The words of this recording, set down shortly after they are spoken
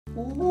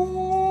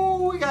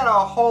Ooh, we got a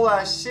whole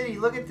ass city.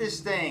 Look at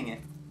this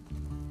thing.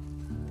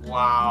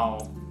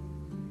 Wow.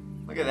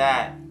 Look at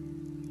that.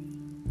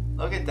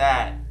 Look at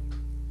that.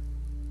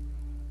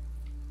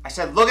 I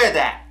said, look at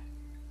that.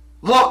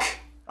 Look.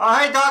 Oh,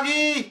 hey,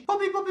 doggy.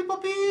 Puppy, puppy,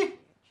 puppy.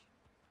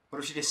 What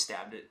if she just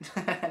stabbed it?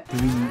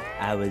 3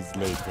 hours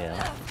later.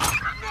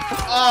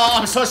 Oh,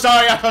 I'm so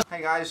sorry.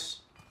 Hey, guys.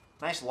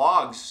 Nice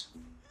logs.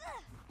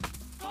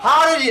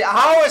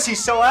 How is he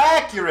so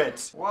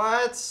accurate?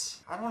 What?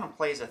 I don't want to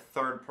play as a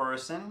third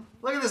person.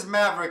 Look at this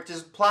maverick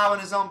just plowing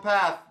his own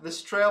path.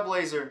 This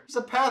trailblazer. There's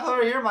a path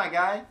over here, my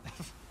guy.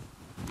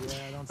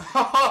 Yeah, I don't see.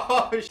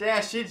 Oh,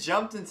 damn, she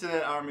jumped into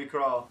that army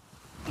crawl.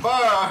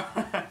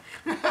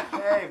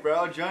 Hey,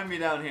 bro, join me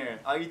down here.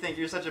 Oh, you think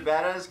you're such a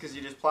badass because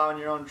you're just plowing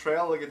your own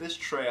trail? Look at this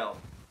trail.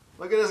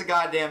 Look at this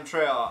goddamn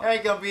trail. There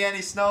ain't gonna be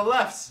any snow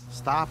left.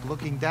 Stop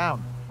looking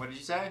down. What did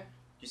you say?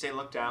 Did you say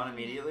look down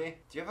immediately?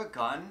 Do you have a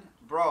gun?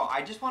 Bro,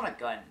 I just want a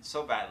gun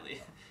so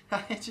badly.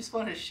 I just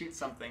want to shoot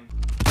something.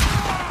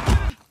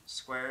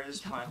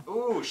 Squares, fine.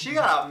 Ooh, she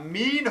got a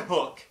mean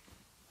hook.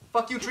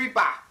 Fuck you, tree,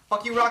 bah.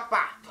 Fuck you, rock,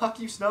 bah. Fuck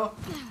you, snow,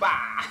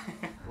 bah.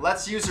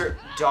 Let's use her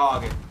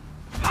dog.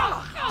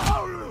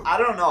 I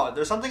don't know.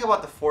 There's something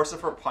about the force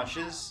of her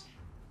punches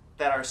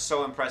that are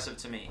so impressive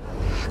to me.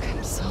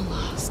 I'm so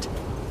lost.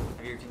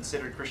 Have you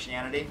considered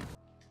Christianity?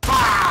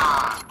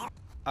 Bah!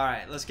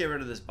 Alright, let's get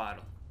rid of this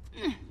bottle.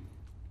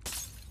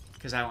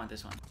 Because I want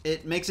this one.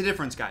 It makes a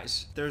difference,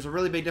 guys. There's a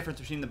really big difference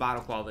between the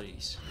bottle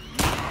qualities.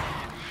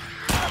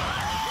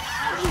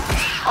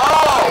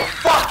 Oh,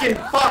 fucking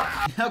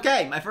fuck!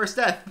 Okay, my first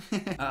death.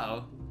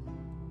 Uh-oh.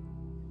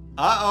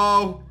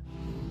 Uh-oh.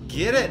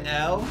 Get it,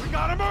 Elle. We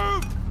gotta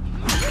move!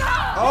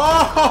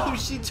 Oh,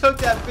 she took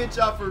that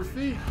bitch off her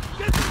feet.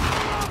 Get the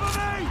hell off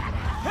of me!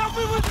 Help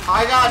me with.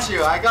 I got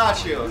you, I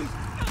got you.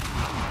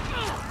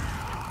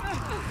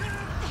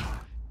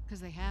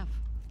 Because they have.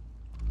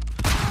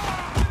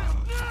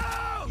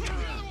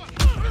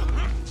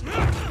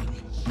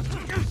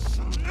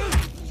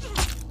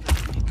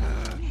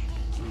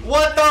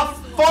 What the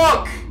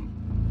fuck?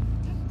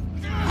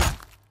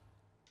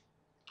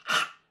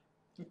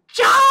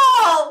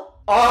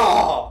 Joel!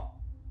 Oh!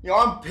 Yo,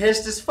 I'm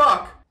pissed as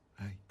fuck.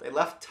 Hey. They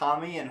left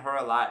Tommy and her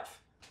alive.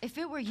 If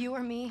it were you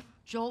or me,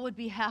 Joel would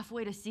be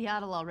halfway to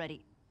Seattle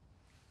already.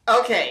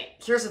 Okay,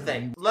 here's the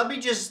thing. Let me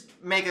just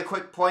make a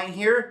quick point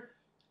here.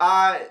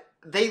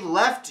 They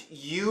left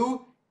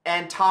you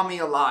and Tommy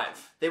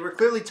alive. They were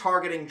clearly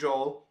targeting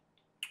Joel,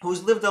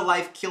 who's lived a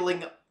life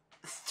killing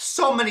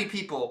so many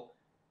people.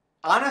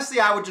 Honestly,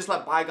 I would just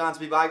let bygones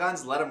be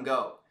bygones, let him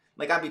go.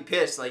 Like, I'd be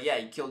pissed, like, yeah,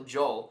 you killed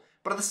Joel.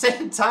 But at the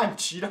same time,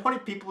 do you know how many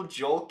people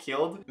Joel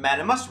killed? Man,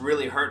 it must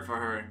really hurt for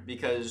her,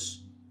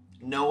 because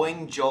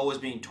knowing Joel was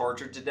being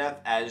tortured to death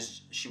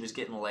as she was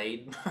getting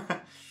laid.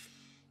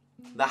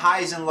 The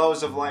highs and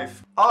lows of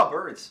life. Oh,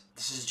 birds.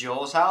 This is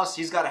Joel's house.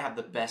 He's got to have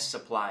the best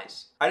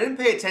supplies. I didn't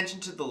pay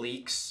attention to the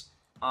leaks,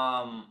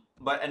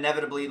 but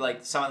inevitably,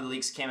 like, some of the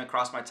leaks came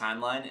across my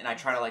timeline, and I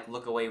try to, like,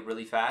 look away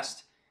really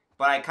fast.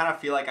 But I kind of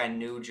feel like I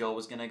knew Joel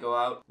was going to go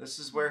out. This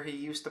is where he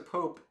used to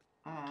poop.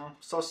 Oh,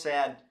 so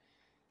sad.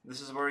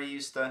 This is where he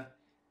used to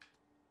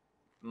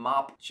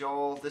mop.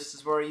 Joel, this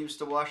is where he used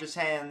to wash his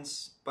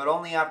hands. But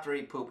only after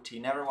he pooped. He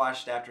never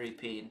washed after he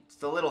peed. It's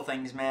the little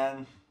things,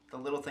 man. The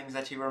little things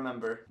that you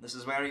remember. This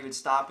is where he would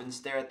stop and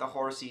stare at the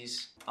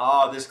horsies.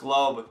 Oh, this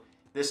globe.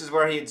 This is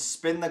where he'd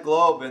spin the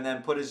globe and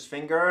then put his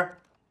finger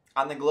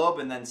on the globe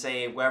and then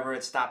say, wherever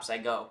it stops, I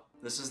go.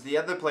 This is the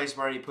other place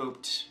where he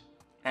pooped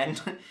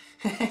and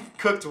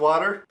cooked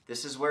water.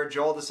 This is where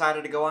Joel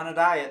decided to go on a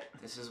diet.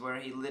 This is where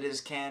he lit his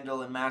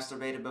candle and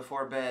masturbated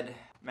before bed.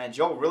 Man,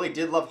 Joel really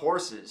did love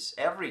horses.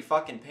 Every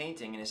fucking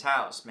painting in his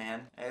house,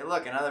 man. Hey,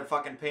 look, another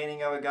fucking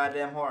painting of a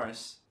goddamn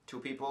horse. 2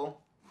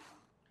 people.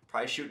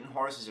 Probably shooting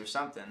horses or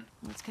something.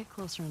 Let's get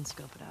closer and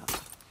scope it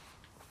out.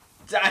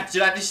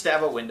 Did I just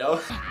stab a window?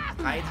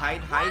 Hide,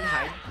 hide, hide,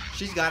 hide.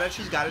 She's got it,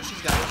 she's got it,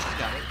 she's got it, she's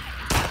got it.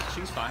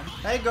 She's fine.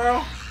 Hey,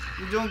 girl.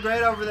 You're doing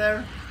great over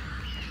there.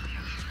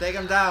 Take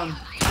him down.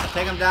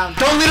 Take him down.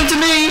 Don't lead him to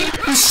me!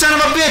 You son of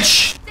a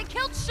bitch! They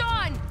killed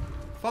Sean!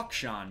 Fuck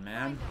Sean,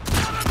 man.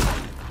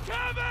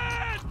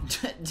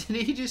 Kevin! Did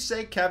he just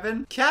say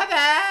Kevin?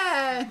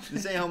 Kevin!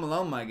 This ain't Home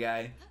Alone, my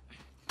guy.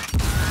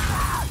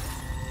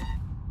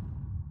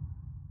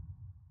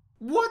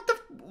 What the?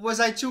 Was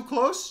I too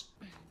close?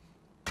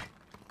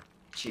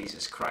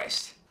 Jesus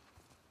Christ.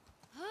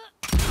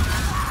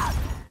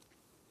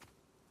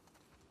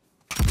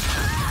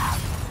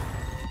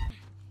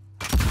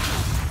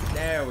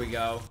 There we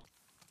go.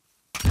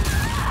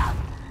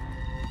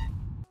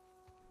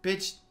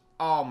 Bitch.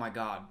 Oh my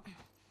god.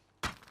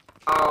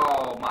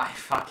 Oh my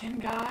fucking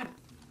god.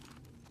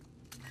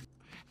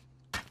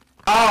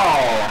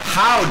 Oh,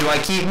 how do I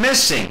keep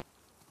missing?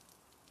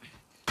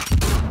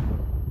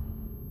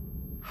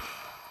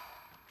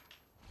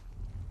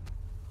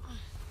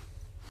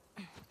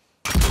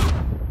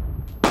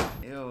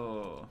 Ew.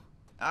 Oh,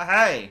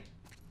 hey.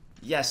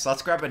 Yes,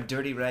 let's grab a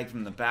dirty rag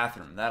from the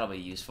bathroom. That'll be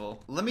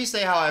useful. Let me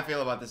say how I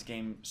feel about this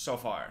game so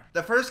far.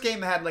 The first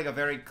game had like a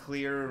very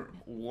clear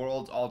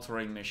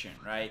world-altering mission,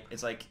 right?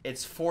 It's like,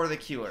 it's for the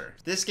cure.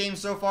 This game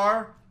so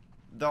far,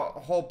 the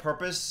whole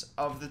purpose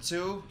of the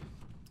two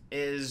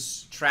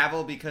is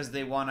travel because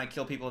they want to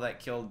kill people that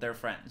killed their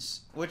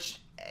friends. Which,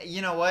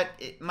 you know what?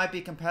 It might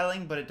be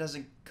compelling, but it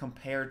doesn't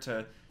compare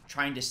to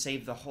trying to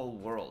save the whole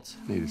world.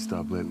 Need to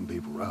stop letting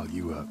people rile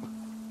you up.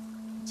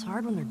 It's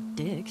hard when they're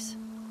dicks.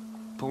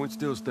 Point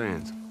still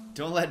stands.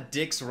 Don't let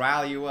dicks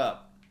rile you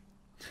up.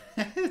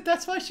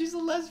 That's why she's a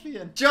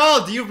lesbian.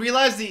 Joel, do you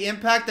realize the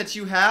impact that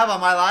you have on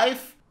my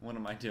life? What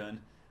am I doing?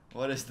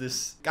 What is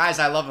this? Guys,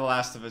 I love The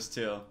Last of Us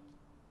 2.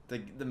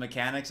 The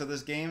mechanics of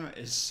this game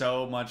is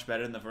so much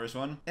better than the first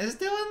one. Is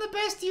Dylan the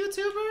best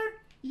YouTuber?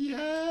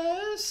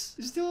 Yes.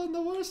 Is Dylan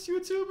the worst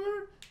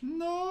YouTuber?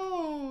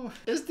 No.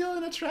 Is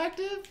Dylan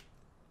attractive?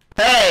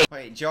 Hey!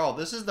 Wait, Joel,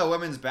 this is the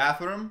women's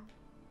bathroom?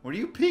 Were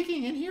you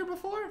peeking in here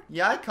before?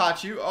 Yeah, I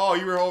caught you. Oh,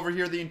 you were over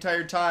here the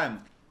entire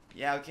time.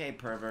 Yeah, okay,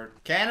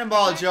 pervert.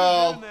 Cannonball,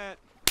 Joel.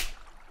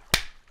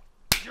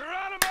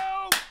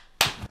 Geronimo!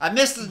 I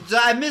missed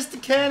the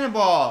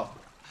cannonball.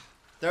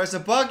 There's a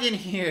bug in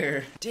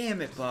here.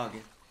 Damn it, bug.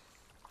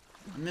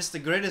 I missed the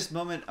greatest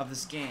moment of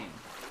this game.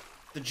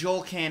 The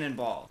Joel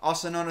Cannonball,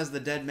 also known as the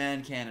Dead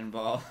Man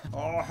Cannonball.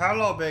 Oh,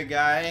 hello, big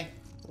guy.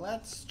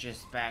 Let's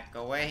just back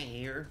away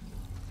here.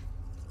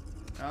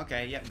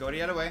 Okay, yep, go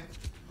the other way.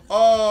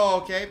 Oh,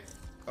 okay.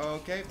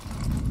 Okay.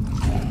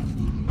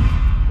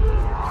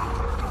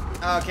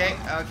 Okay,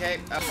 okay.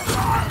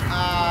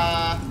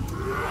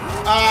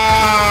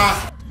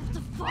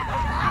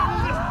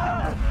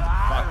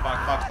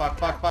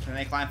 Fuck. Can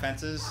they climb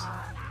fences?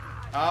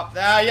 Oh,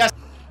 yes!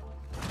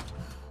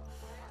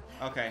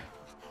 Okay.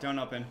 Don't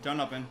open.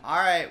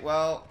 Alright,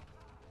 well.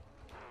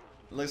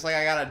 Looks like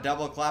I gotta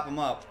double clap them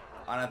up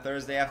on a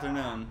Thursday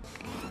afternoon.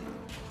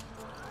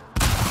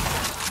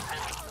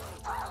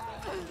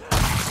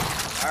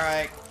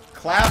 Alright,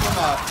 clap them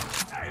up.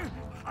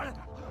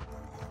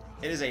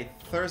 It is a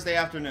Thursday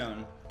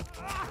afternoon.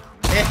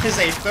 It is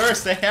a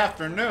Thursday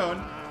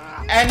afternoon,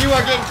 and you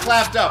are getting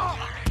clapped up.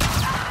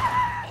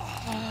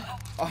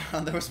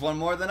 Oh, there was one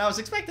more than I was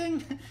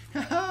expecting.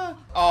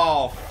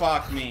 Oh,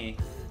 fuck me.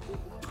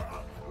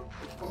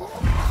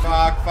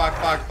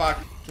 Fuck.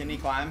 Can he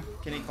climb?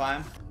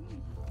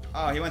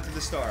 Oh, he went to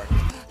the store.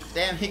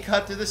 Damn, he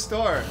cut to the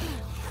store.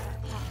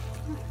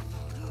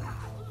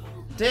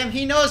 Damn,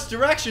 he knows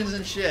directions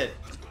and shit.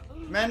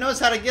 Man knows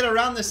how to get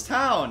around this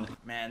town.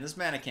 Man, this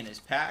mannequin is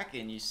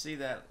packing. You see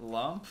that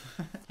lump?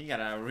 He got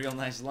a real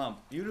nice lump.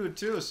 You do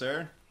too,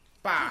 sir.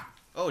 Bah!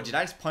 Oh, did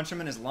I just punch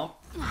him in his lump?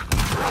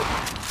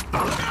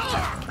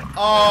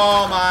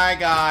 Oh my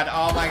god.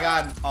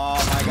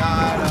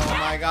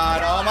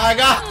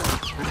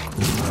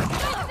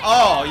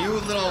 Oh, you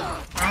little...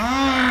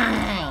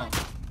 Oh!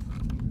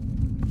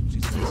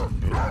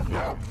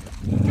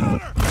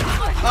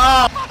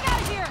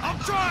 I'm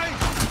trying!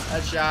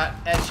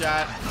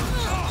 Headshot.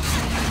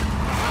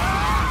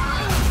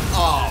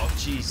 Oh,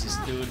 Jesus,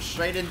 dude.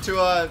 Straight into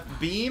a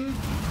beam?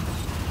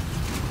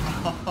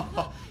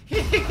 Oh,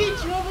 he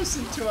drove us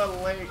into a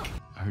lake.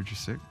 I heard you're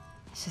sick.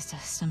 It's just a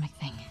stomach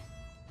thing.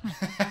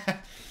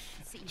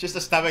 Just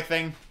a stomach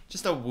thing.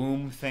 Just a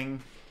womb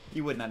thing.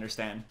 You wouldn't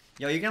understand.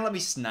 Yo, you gonna let me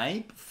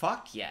snipe?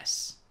 Fuck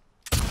yes.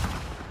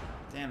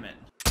 Damn it.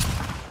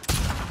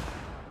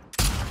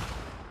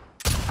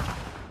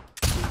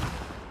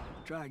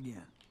 Try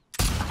again.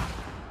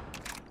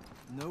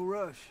 No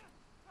rush.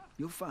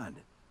 You'll find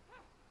it.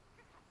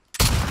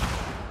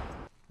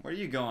 Where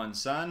you going,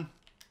 son?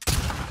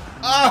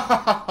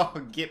 Oh,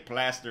 get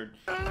plastered.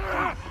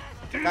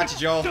 Gotcha,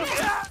 Joel.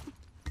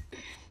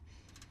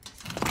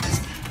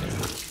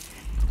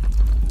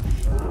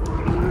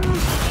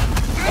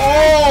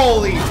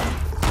 Holy!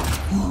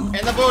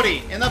 In the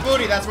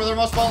booty, that's where they're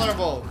most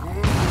vulnerable.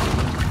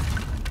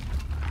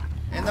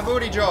 In the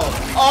booty, Joel.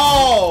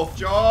 Oh,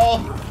 Joel.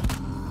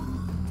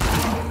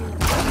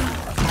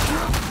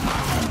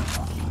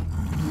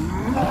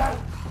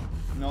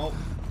 Nope,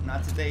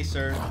 not today,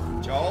 sir.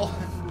 Joel?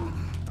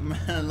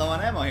 I'm low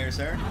on ammo here,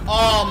 sir.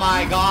 Oh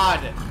my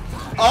god.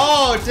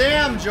 Oh,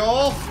 damn,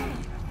 Joel.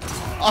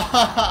 Oh,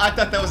 I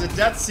thought that was a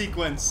death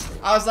sequence.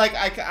 I was like,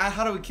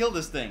 how do we kill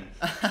this thing?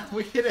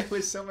 We hit it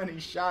with so many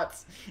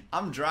shots.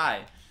 I'm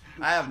dry.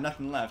 I have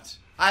nothing left.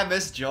 I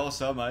miss Joel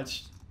so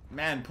much.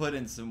 Man put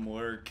in some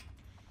work.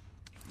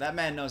 That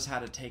man knows how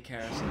to take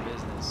care of some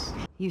business.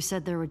 You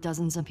said there were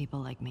dozens of people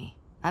like me.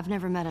 I've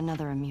never met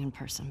another immune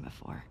person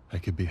before. I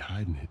could be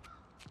hiding it.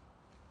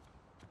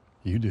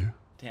 You do.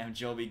 Damn,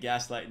 Joel be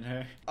gaslighting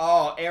her.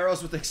 Oh,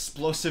 arrows with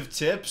explosive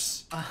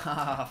tips?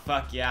 Ah,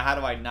 fuck yeah, how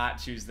do I not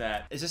choose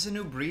that? Is this a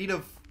new breed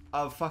of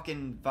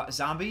fucking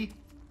zombie?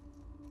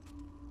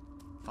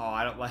 Oh,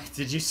 I don't like,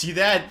 did you see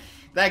that?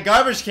 That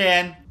garbage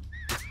can!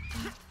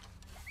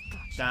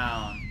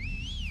 Down.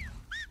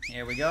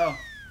 Here we go.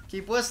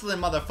 Keep whistling,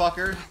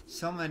 motherfucker.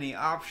 So many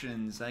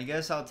options. I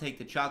guess I'll take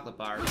the chocolate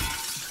bar.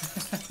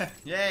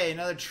 Yay,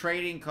 another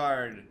trading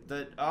card.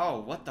 Oh,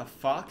 what the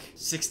fuck?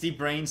 60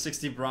 brains,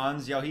 60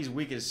 bronze. Yo, he's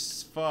weak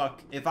as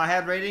fuck. If I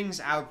had ratings,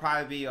 I would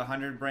probably be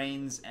 100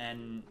 brains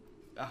and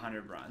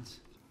 100 bronze.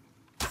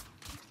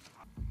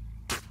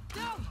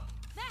 No!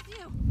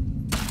 Matthew!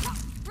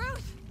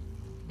 Ruth!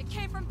 It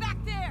came from back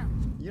there!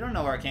 You don't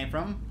know where it came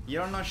from. You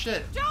don't know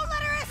shit. Don't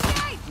let her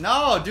escape!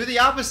 No, do the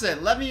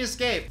opposite. Let me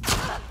escape.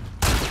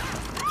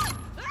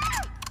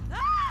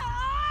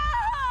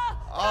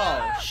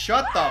 Oh,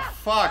 shut the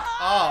fuck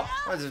up.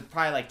 What is it,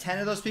 probably like 10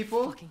 of those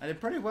people? I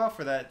did pretty well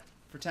for that,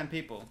 for 10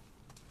 people.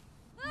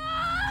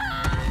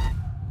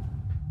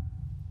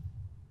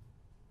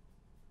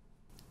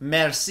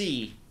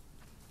 Merci.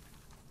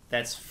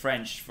 That's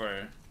French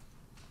for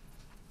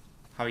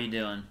how you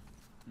doing?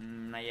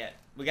 Not yet.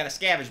 We gotta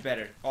scavenge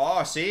better.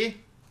 Oh,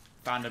 see?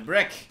 Found a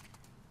brick.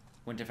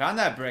 Wouldn't have found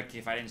that brick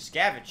if I didn't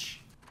scavenge.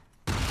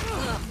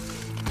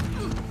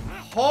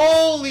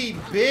 Holy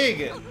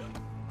big!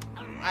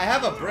 I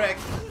have a brick.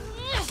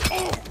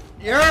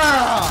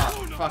 Yeah!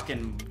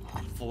 Fucking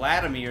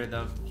Vladimir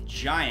the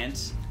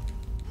Giant.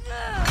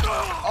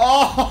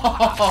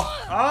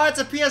 Oh! Oh, it's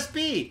a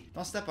PSP!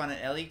 Don't step on it,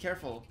 Ellie.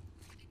 Careful.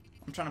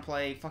 I'm trying to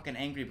play fucking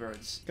Angry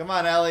Birds. Come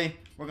on, Ellie.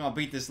 We're gonna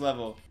beat this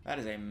level. That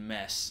is a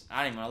mess.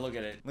 I don't even wanna look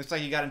at it. Looks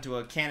like you got into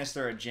a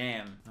canister of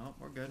jam. Oh,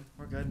 we're good.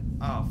 We're good.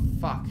 Oh,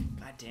 fuck.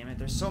 God damn it.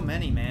 There's so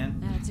many,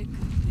 man. That's a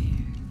good bear.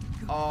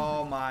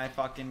 Oh my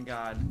fucking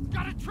god.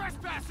 Got a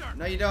trespasser!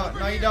 No, you don't.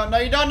 No, you don't. No,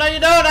 you don't. No, you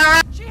don't.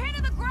 Ah! She hid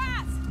in the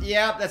grass!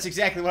 Yeah, that's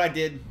exactly what I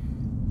did.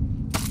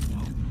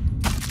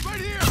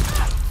 Right here!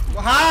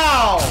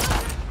 How?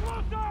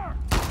 Closer!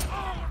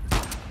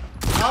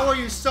 How are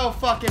you so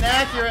fucking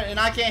accurate and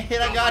I can't hit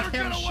a Don't let her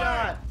goddamn get away.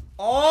 shot?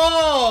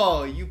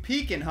 Oh, you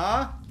peeking,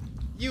 huh?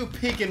 You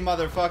peeking,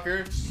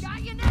 motherfucker.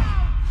 Got you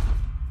now!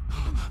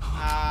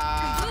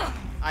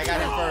 I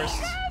got him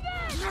first.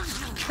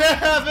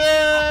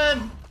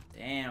 Kevin!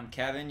 Damn,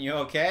 Kevin, you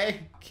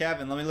okay?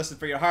 Kevin, let me listen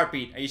for your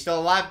heartbeat. Are you still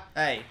alive?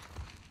 Hey,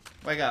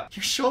 wake up.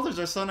 Your shoulders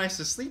are so nice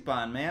to sleep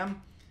on,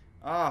 ma'am.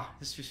 Oh,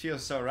 this just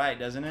feels so right,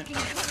 doesn't it?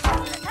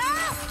 Help!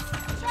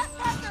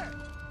 Trespasser!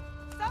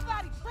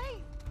 Somebody,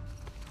 please!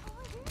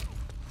 Over here.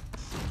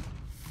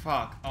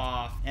 Fuck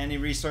off. Any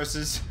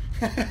resources?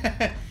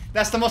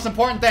 That's the most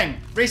important thing.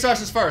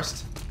 Resources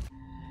first.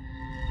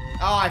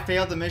 Oh, I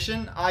failed the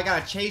mission? Oh, I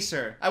gotta chase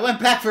her. I went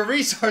back for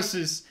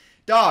resources.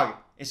 Dog,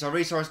 it's a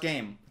resource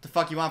game. What the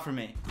fuck you want from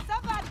me?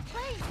 Somebody,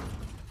 please!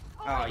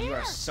 Oh, you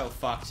are so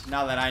fucked.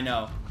 Now that I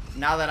know.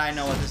 Now that I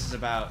know what this is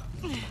about.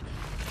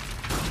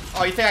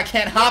 Oh, you think I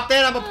can't hop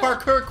that? I'm a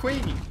parkour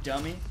queen, you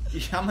dummy.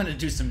 I'm gonna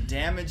do some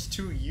damage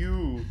to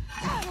you.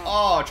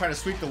 Oh, trying to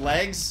sweep the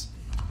legs?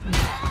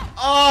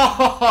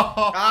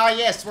 Oh! Ah,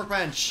 yes,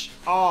 workbench.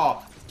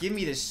 Oh, give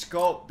me the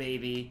scope,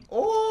 baby.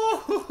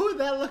 Oh,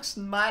 that looks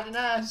mighty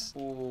nice.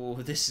 Oh,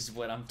 this is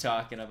what I'm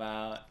talking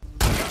about.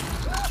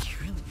 You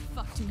really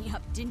fucked me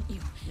up, didn't you?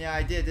 Yeah,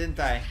 I did, didn't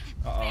I?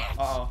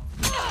 Uh-oh,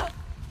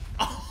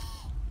 uh-oh.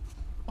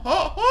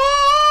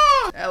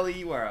 Oh, Ellie,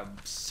 you are a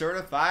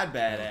certified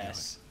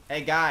badass.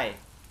 Hey, guy,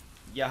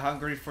 you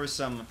hungry for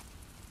some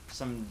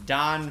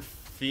Don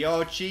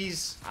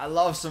Fiocchi's? I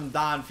love some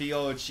Don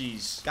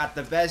Fiocchi's. Got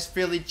the best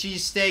Philly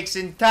cheesesteaks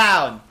in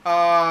town.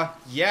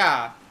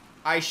 Yeah,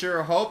 I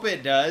sure hope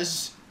it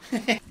does.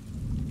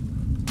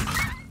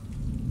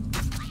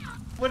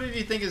 What did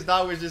he think his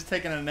dog was just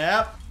taking a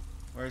nap?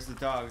 Where's the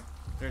dog?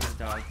 There's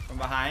the dog. From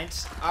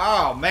behind.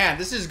 Oh, man,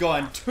 this is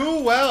going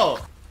too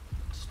well.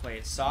 Just play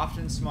it soft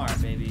and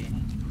smart, baby.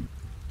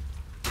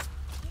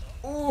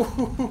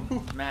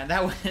 Ooh, man,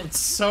 that went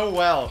so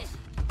well.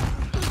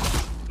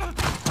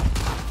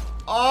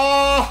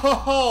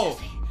 Oh!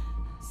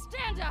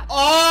 Stand up!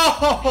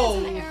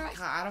 Oh! Eric.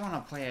 God, I don't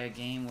want to play a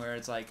game where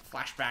it's like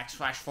flashbacks,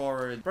 flash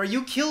forward. Bro,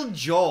 you killed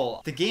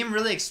Joel. The game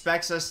really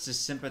expects us to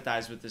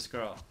sympathize with this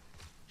girl.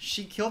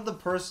 She killed the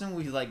person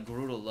we like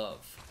grew to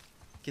love.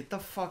 Get the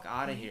fuck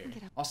out of here.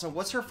 Also,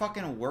 what's her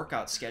fucking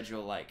workout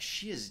schedule like?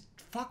 She is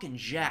fucking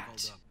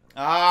jacked.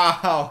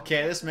 Ah,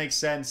 okay, this makes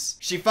sense.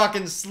 She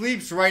fucking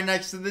sleeps right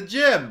next to the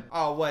gym.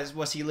 Oh,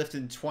 was he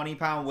lifting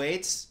 20-pound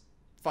weights?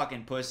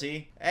 Fucking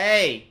pussy.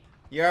 Hey,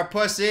 you're a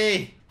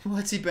pussy.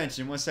 What's he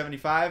benching?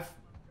 175?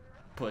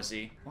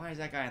 Pussy. Why is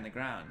that guy on the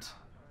ground?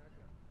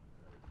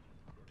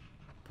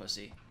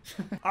 Pussy.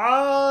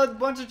 Oh, a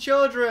bunch of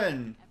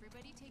children.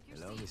 Everybody take your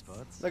Hello, seats. Miss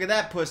Potts. Look at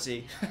that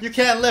pussy. You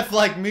can't lift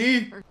like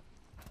me.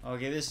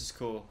 Okay, this is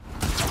cool.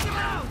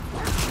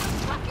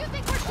 What do you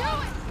think we're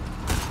doing?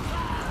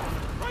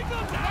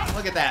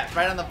 Look at that,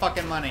 right on the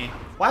fucking money.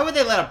 Why would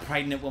they let a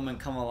pregnant woman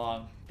come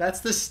along? That's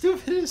the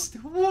stupidest.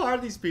 Who are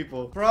these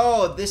people?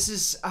 Bro, this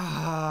is,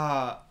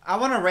 I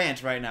want to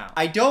rant right now.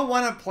 I don't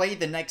want to play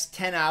the next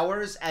 10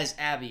 hours as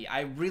Abby.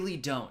 I really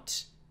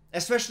don't.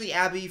 Especially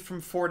Abby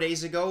from 4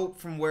 days ago,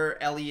 from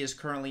where Ellie is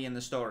currently in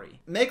the story.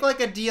 Make like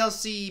a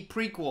DLC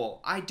prequel.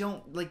 I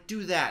don't, like,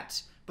 do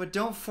that. But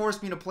don't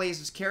force me to play as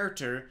this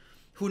character,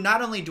 who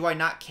not only do I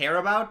not care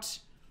about,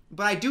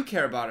 but I do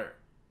care about her.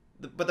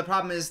 But the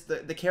problem is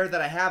the care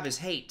that I have is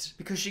hate.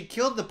 Because she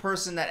killed the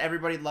person that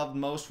everybody loved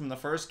most from the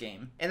first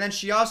game. And then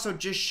she also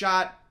just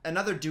shot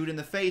another dude in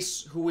the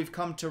face who we've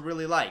come to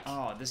really like.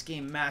 Oh, this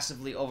game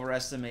massively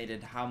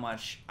overestimated how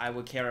much I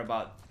would care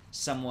about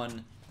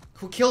someone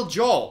who killed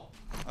Joel.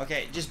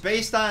 Okay, just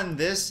based on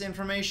this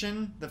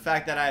information, the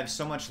fact that I have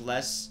so much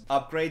less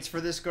upgrades for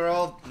this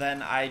girl,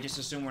 then I just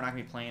assume we're not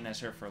gonna be playing as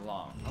her for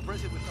long. I'll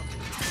brace it with something.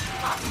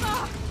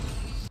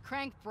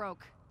 Crank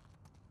broke.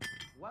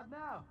 What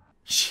now?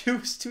 She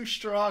was too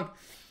strong.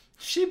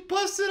 She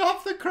busted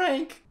off the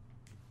crank.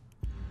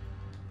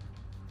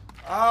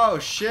 Oh,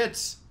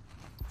 shit.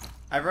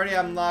 I've already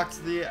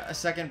unlocked the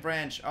second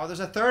branch. Oh, there's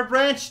a third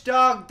branch?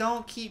 Dog,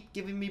 don't keep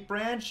giving me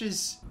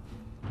branches.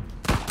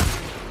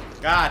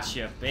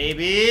 Gotcha,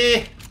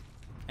 baby.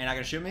 Ain't not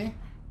gonna shoot me?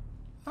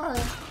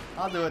 Alright,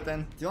 I'll do it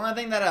then. The only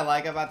thing that I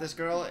like about this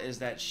girl is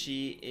that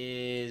she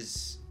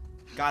is...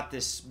 got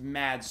this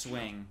mad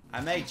swing.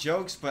 I make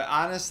jokes, but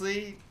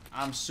honestly,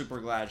 I'm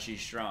super glad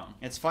she's strong.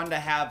 It's fun to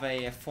have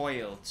a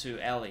foil to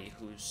Ellie,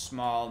 who's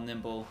small,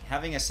 nimble.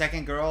 Having a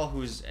second girl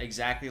who's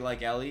exactly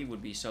like Ellie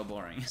would be so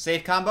boring.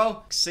 Safe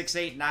combo?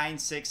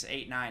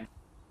 689689.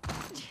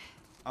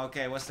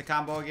 Okay, what's the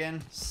combo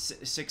again?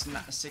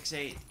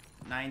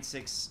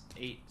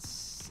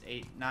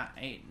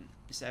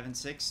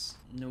 68968868976.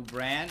 New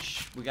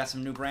branch. We got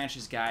some new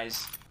branches,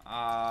 guys.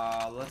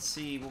 Let's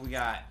see what we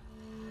got.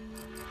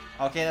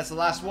 Okay, that's the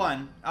last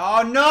one.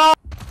 Oh no!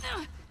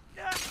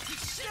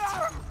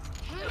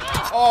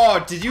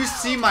 Oh, did you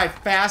see my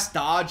fast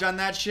dodge on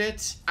that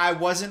shit? I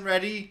wasn't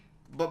ready,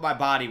 but my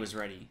body was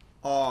ready.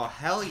 Oh,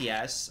 hell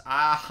yes.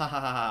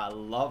 Ah,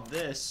 love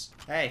this.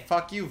 Hey,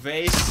 fuck you,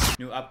 Vase.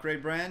 New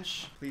upgrade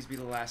branch. Please be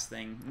the last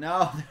thing.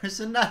 No, there's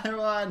another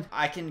one.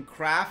 I can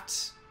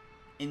craft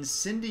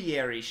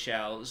incendiary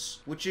shells,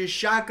 which is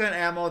shotgun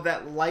ammo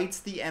that lights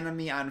the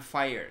enemy on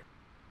fire.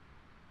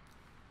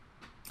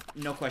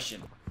 No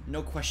question.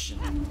 No question.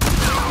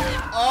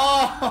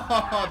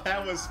 Oh,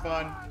 that was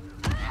fun.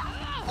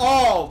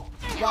 Oh,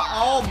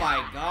 oh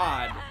my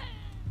god.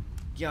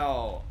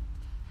 Yo,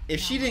 if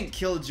she didn't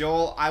kill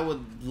Joel, I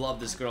would love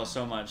this girl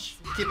so much.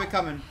 Keep it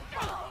coming.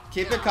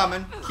 Keep it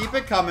coming. Keep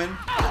it coming.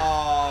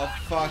 Oh,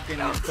 fucking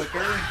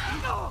clicker.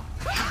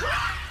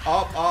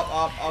 Up.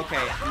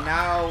 Okay,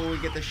 now we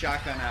get the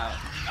shotgun out.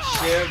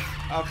 Shiv.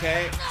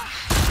 Okay.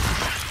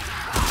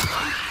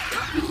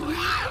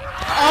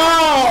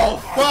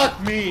 Oh, fuck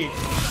me.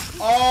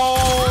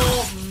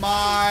 Oh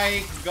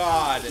my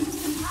god.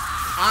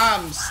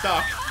 I'm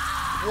stuck.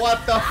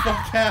 What the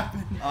fuck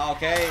happened?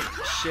 Okay,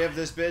 shiv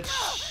this bitch.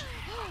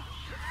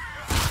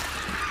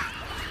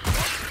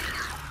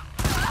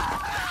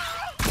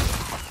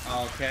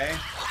 Okay.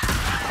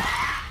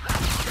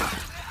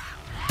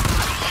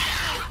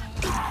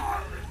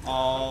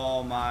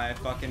 Oh my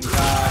fucking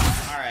god.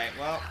 Alright,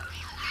 well.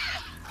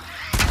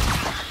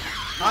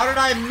 How did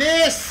I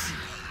miss?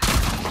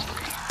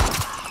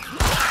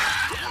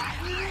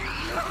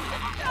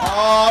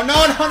 Oh, no,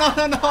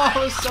 I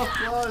was so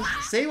close.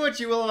 Say what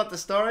you will about the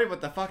story, but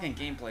the fucking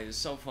gameplay is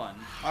so fun.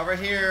 Over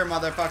here,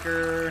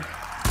 motherfucker.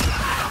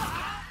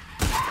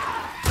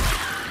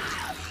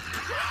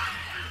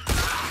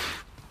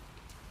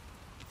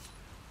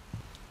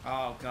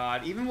 Oh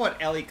god, even what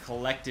Ellie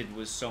collected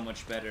was so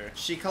much better.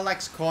 She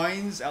collects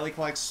coins, Ellie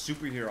collects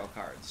superhero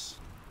cards.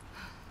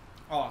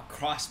 Oh,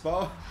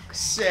 crossbow?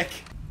 Sick.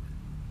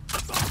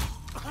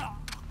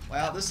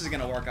 Well, this is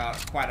gonna work out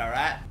quite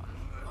alright.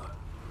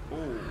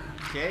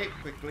 Okay,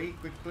 quickly,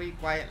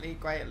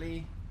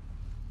 quietly.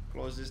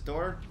 Close this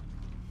door.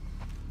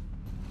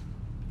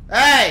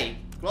 Hey!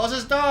 Close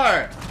this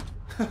door!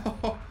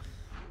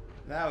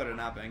 That would have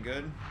not been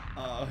good.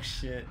 Oh,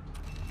 shit.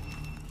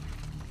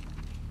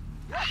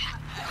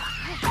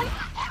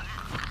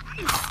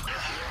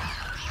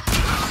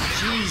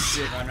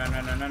 Jesus. No.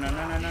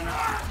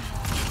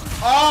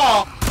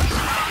 Oh!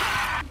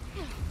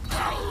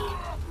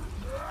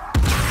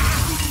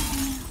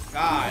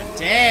 God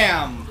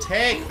damn,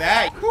 take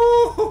that.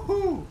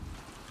 Woo-hoo-hoo.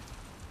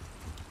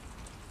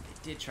 They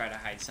did try to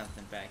hide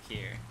something back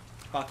here.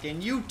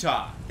 Fucking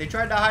Utah. They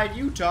tried to hide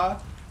Utah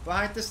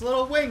behind this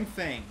little wing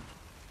thing.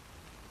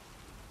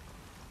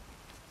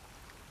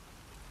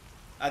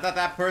 I thought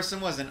that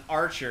person was an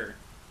archer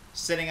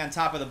sitting on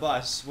top of the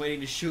bus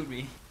waiting to shoot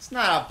me. It's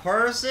not a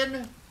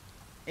person.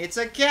 It's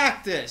a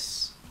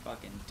cactus.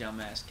 Fucking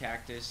dumbass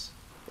cactus.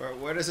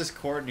 Where does this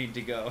cord need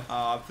to go?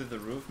 Up through the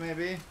roof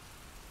maybe?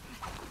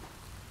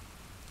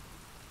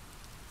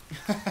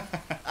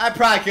 I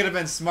probably could have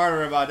been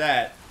smarter about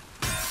that.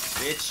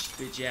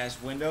 Bitch ass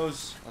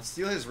windows. Let's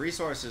steal his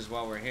resources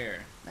while we're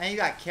here. Now you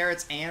got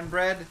carrots and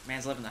bread.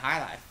 Man's living the high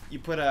life. You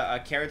put a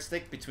carrot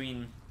stick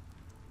between,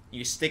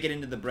 you stick it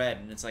into the bread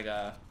and it's like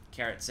a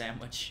carrot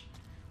sandwich.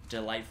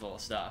 Delightful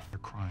stuff. You're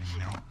crying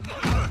now.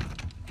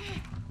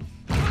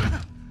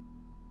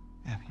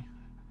 Abby.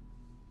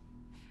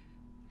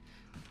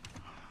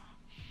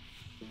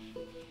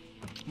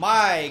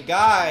 My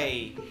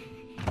guy,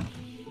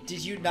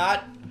 did you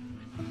not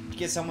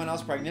get someone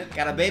else pregnant?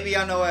 Got a baby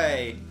on the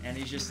way. And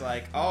he's just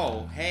like,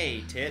 oh,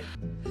 hey, tit.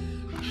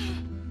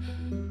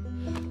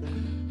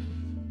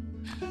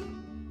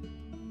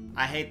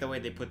 I hate the way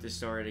they put this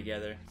story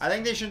together. I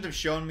think they shouldn't have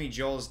shown me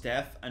Joel's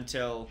death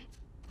until,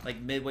 like,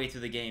 midway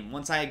through the game.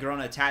 Once I had grown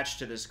attached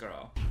to this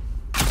girl.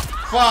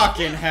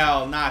 Fucking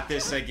hell, not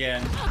this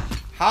again.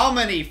 How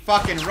many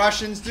fucking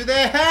Russians do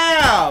they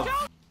have?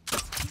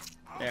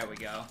 There we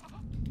go.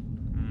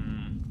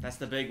 That's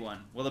the big one.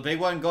 Will the big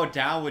one go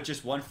down with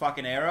just one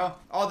fucking arrow?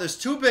 Oh, there's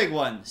two big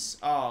ones.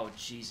 Oh,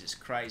 Jesus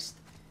Christ.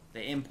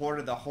 They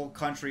imported the whole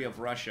country of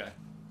Russia.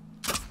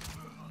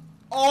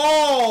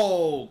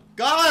 Oh,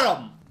 got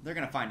him. They're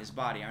gonna find his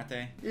body, aren't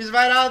they? He's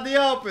right out in the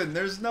open.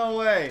 There's no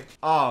way.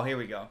 Oh, here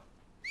we go.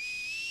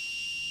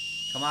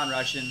 Come on,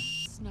 Russian.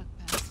 Snuck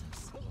past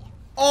us.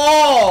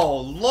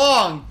 Oh,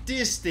 long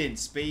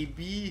distance,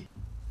 baby.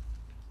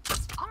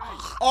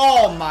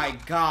 Oh my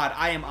god,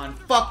 I am on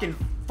fucking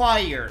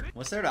fire.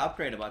 What's there to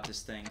upgrade about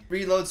this thing?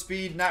 Reload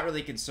speed, not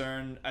really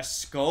concerned. A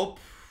scope?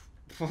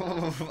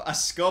 A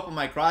scope on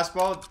my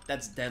crossbow?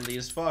 That's deadly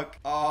as fuck.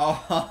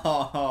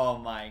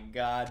 Oh my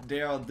god.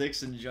 Daryl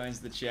Dixon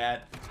joins the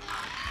chat.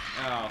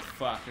 Oh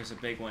fuck, there's a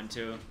big one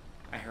too.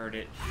 I heard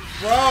it.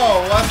 Bro,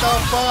 what the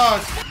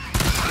fuck?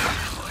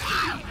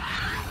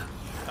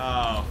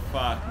 Oh,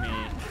 fuck me.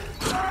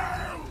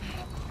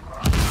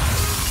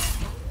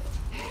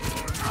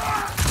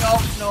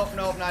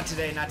 Nope, not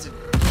today, not today.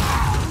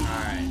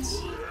 Alright.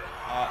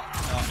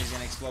 Oh, he's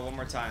gonna explode one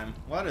more time.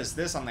 What is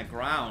this on the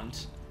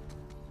ground?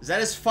 Is that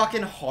his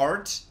fucking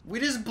heart?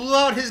 We just blew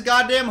out his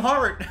goddamn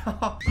heart.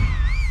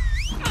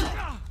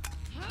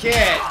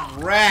 Get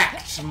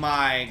wrecked,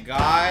 my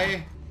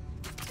guy.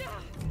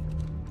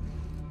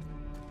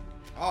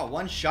 Oh,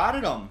 one shot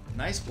at him.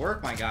 Nice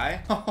work, my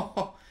guy.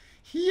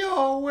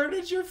 Yo, where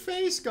did your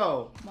face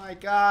go? My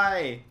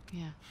guy.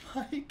 Yeah.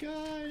 My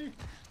guy.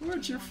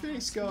 Where'd your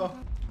face go?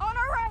 On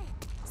our right!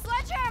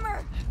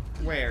 Sledgehammer!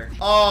 Where?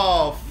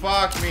 Oh,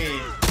 fuck me.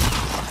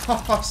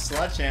 Oh,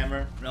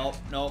 sledgehammer. Nope.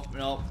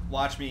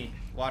 Watch me.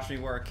 Watch me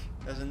work.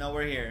 Doesn't know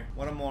we're here.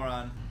 What a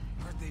moron.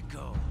 Where'd they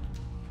go?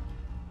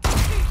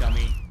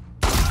 Dummy.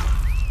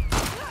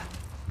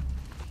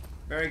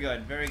 Very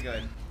good, very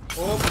good.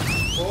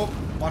 Oh,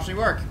 watch me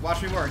work.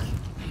 Watch me work.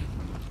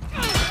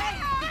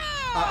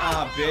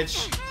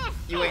 Bitch.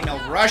 You ain't no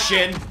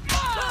Russian.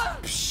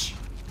 Psh,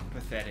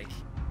 pathetic.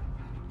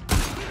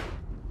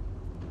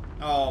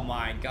 Oh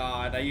my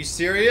god, are you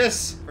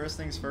serious? First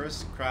things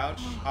first,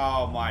 crouch.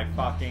 Oh my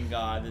fucking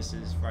god, this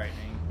is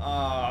frightening.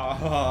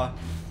 Oh,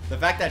 the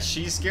fact that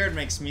she's scared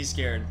makes me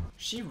scared.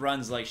 She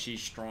runs like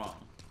she's strong.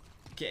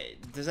 Okay,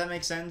 does that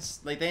make sense?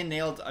 Like, they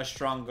nailed a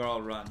strong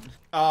girl run.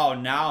 Oh,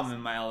 now I'm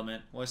in my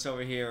element. What's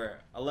over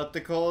here?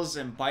 Ellipticals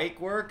and bike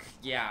work?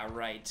 Yeah,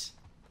 right.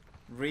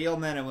 Real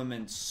men and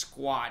women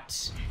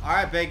squat.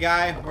 Alright, big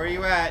guy, where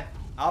you at?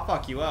 I'll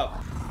fuck you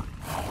up.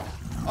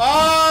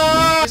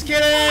 Oh! Just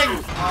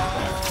kidding!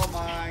 Oh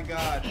my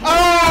god.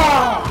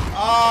 Oh!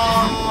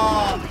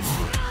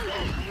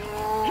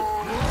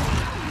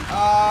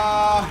 Oh!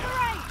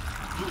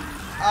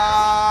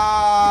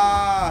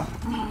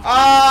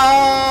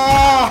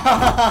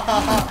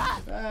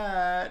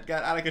 That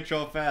got out of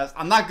control fast.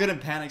 I'm not good in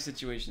panic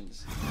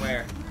situations.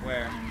 Where?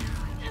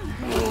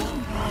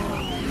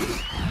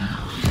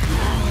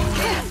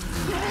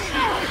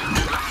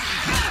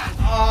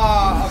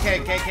 Oh, okay,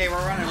 we're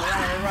running.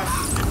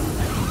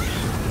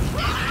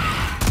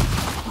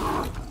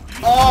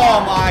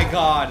 Oh my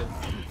god.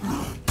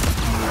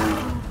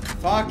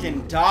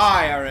 Fucking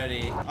die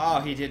already.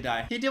 Oh, he did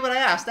die. He did what I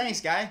asked.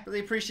 Thanks, guy. Really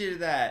appreciated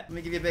that. Let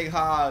me give you a big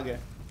hug.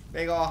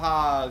 Big ol'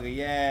 hug.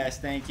 Yes,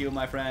 thank you,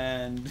 my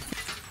friend.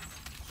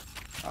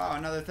 Oh,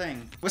 another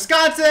thing.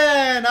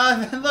 Wisconsin!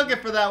 I've been looking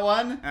for that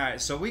one. Alright,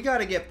 so we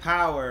gotta get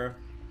power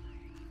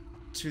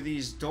to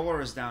these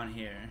doors down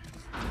here.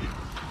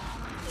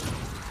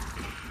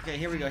 Okay,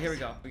 here we go.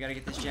 We gotta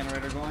get this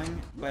generator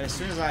going. But as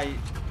soon as I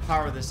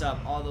power this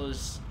up, all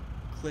those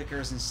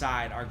clickers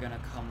inside are gonna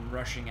come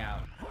rushing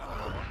out.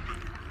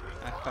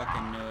 I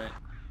fucking knew it.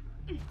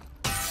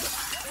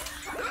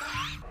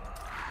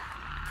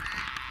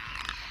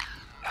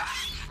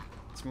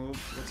 Let's move.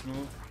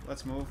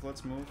 Let's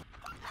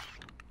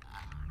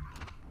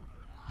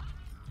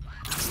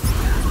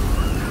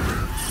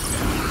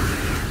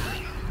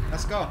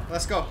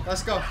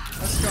go,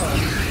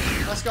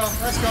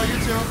 you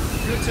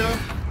two.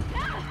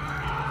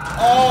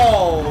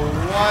 Oh,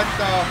 what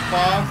the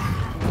fuck?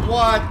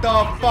 What the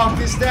fuck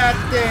is that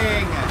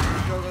thing?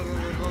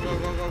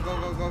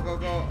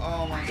 Go.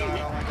 Oh my god.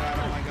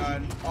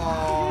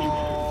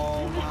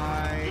 Oh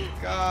my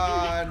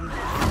god.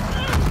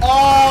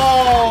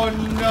 Oh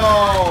no.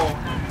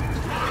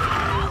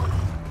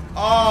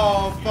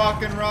 Oh,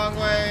 fucking wrong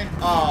way.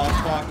 Oh,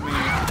 fuck me.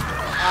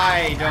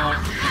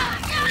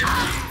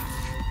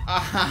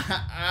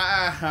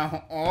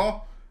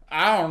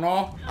 I don't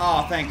know.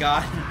 Oh, thank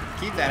God.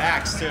 Keep that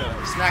axe too.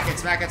 Smack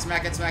it.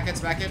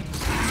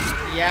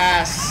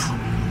 Yes.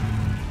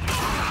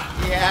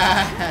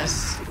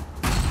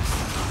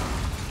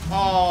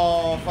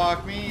 Oh,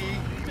 fuck me.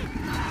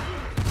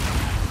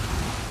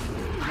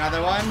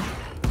 Another one.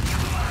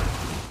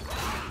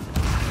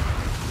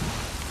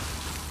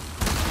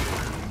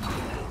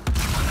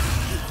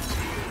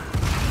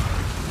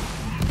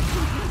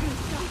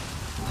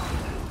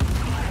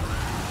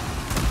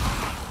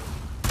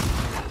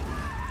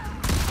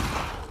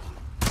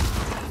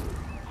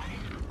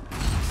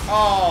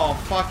 Oh,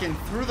 fucking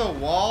through the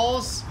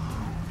walls?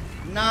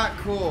 Not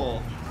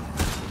cool.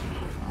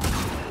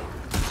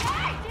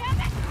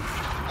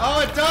 Oh,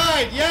 it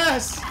died!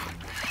 Yes!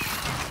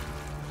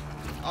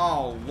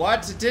 Oh,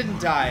 what? It didn't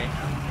die.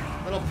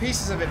 Little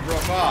pieces of it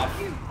broke off.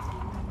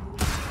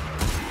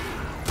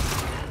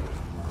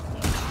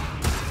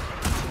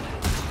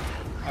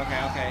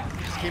 Okay, okay.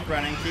 Just keep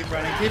running, keep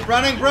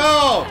running, bro!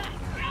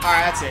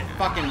 Alright, that's it.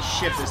 Fucking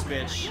ship this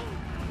bitch.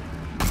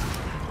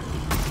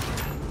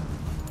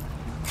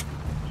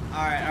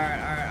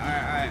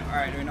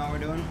 Alright. Do we know what we're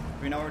doing? Do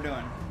we know what we're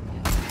doing?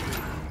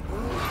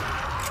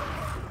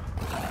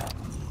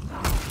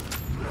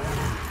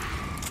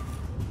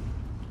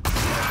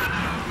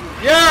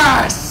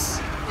 Yes!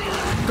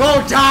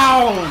 Go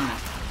down!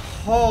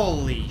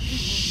 Holy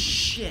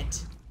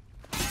shit.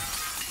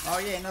 Oh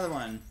yeah, another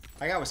one.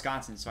 I got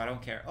Wisconsin, so I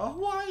don't care. Oh,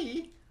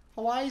 Hawaii.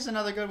 Hawaii's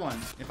another good one.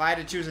 If I had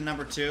to choose a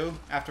number 2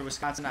 after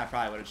Wisconsin, I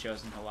probably would have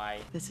chosen Hawaii.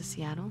 This is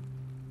Seattle,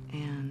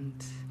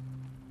 and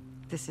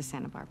this is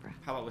Santa Barbara.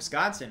 How about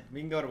Wisconsin? We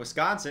can go to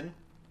Wisconsin.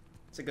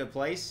 It's a good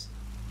place.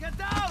 Get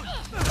down!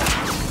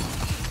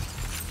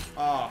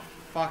 Oh,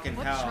 fucking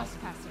What hell.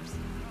 trespassers?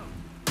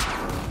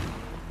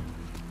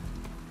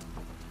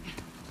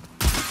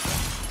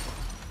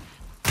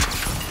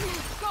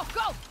 Go,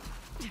 go!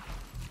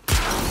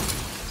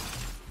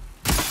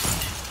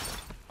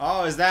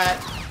 Oh, is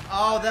that?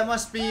 Oh, that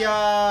must be,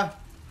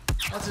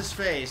 what's his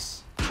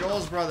face?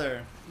 Joel's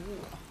brother.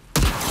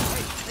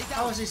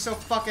 How is he so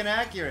fucking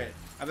accurate?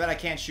 I bet I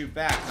can't shoot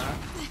back, huh?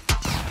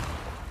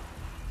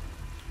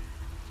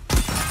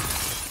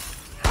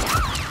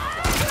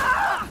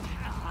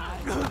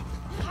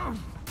 I'm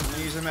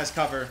gonna use him as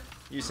cover.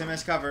 Use him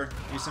as cover.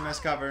 Use him as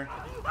cover.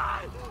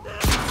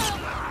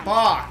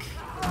 Fuck!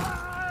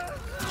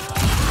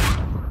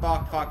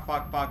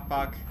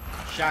 Fuck.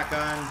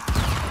 Shotgun.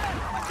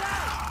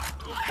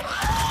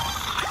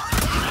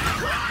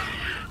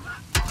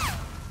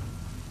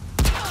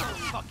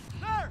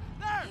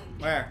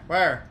 There!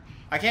 Where?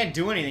 I can't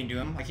do anything to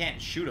him. I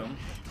can't shoot him.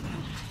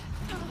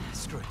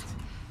 Screw it.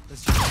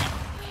 Let's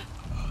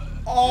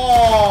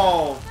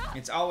Oh!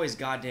 It's always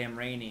goddamn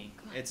rainy.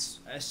 It's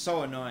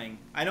so annoying.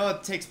 I know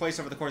it takes place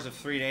over the course of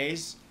 3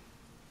 days,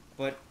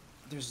 but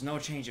there's no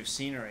change of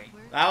scenery.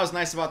 That was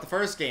nice about the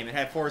first game. It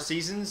had 4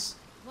 seasons.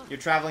 You're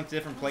traveling to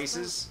different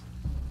places.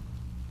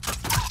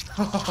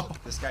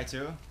 This guy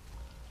too.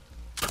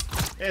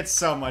 It's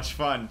so much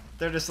fun.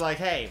 They're just like,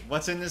 hey,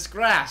 what's in this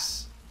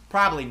grass?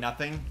 Probably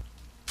nothing.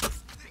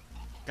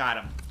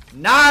 Got him.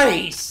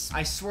 Nice!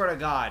 I swear to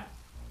God.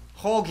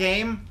 Whole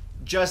game,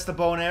 just the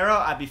bow and arrow,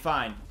 I'd be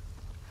fine.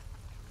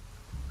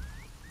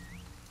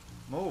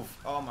 Move.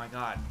 Oh my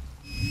God.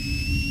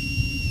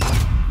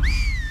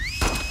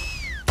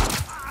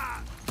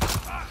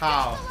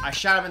 How? I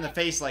shot him in the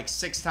face like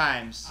 6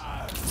 times.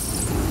 Oh,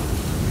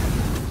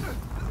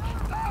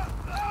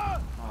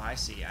 I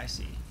see.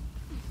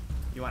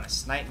 You wanna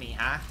snipe me,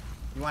 huh?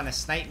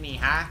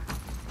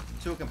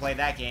 Two can play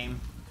that game.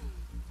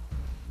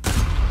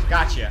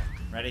 Gotcha.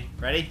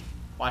 Ready?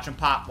 Watch him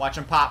pop.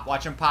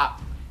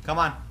 Come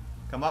on.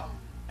 Come up.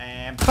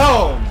 And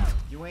boom!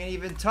 You ain't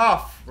even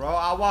tough, bro.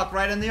 I'll walk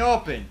right in the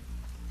open.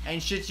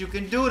 Ain't shit you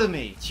can do to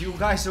me. You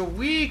guys are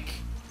weak.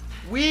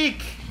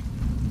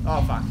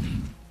 Oh, fuck.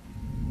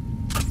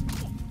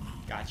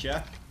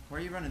 Gotcha. Where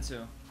are you running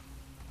to?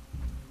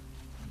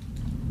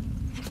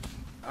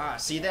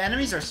 See, the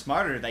enemies are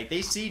smarter. Like,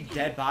 they see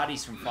dead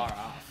bodies from far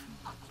off.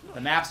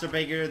 The maps are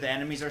bigger. The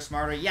enemies are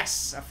smarter.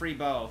 Yes! A free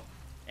bow.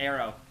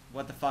 Arrow.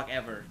 What the fuck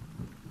ever.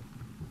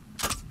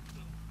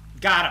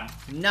 Got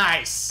him.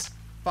 Nice.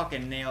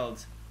 Fucking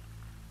nailed.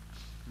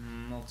 A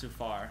little too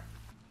far.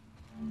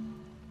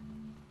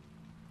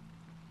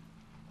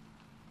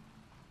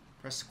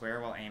 Press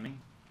square while aiming.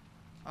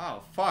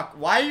 Oh, fuck.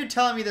 Why are you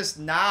telling me this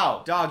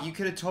now? Dog, you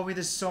could have told me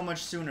this so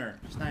much sooner.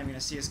 She's not even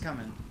gonna see us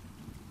coming.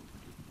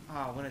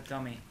 Oh, what a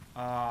dummy.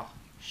 Oh,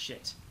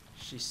 shit.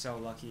 She's so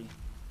lucky.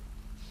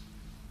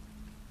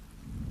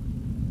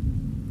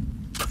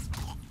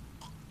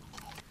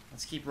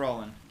 Let's keep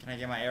rolling. Can I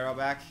get my arrow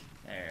back?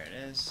 There it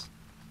is.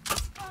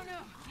 Oh no!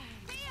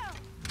 Theo!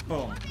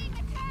 Boom.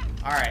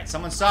 Alright,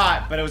 someone saw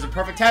it, but it was a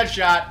perfect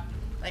headshot.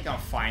 They ain't gonna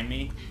find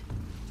me.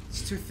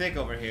 It's too thick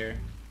over here.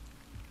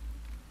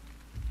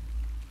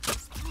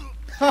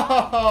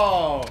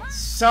 Oh,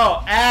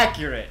 so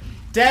accurate.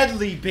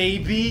 Deadly,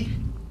 baby.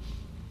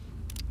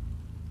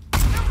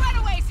 The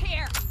runaway's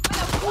here!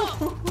 With a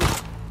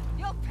boat!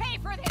 You'll pay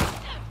for this!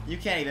 You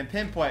can't even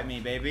pinpoint me,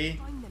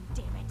 baby. Find them,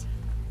 damn it!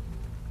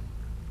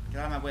 Get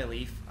out of my way,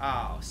 Leaf.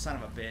 Oh, son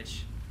of a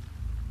bitch.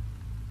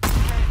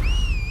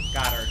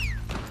 Got her.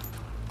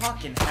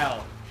 Fucking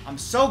hell. I'm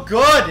so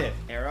good!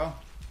 Arrow.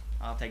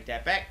 I'll take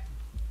that back.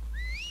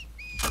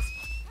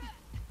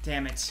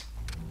 Damn it.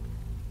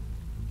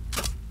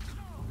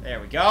 There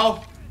we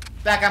go.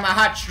 Back on my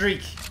hot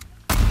streak.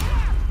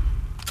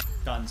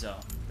 Dunzo.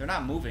 They're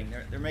not moving.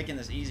 They're making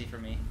this easy for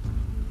me.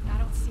 I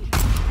don't see.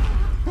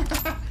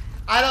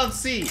 I don't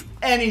see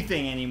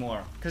anything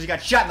anymore. Because you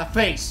got shot in the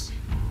face.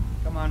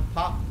 Come on,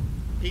 pop.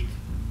 Peek.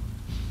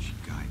 She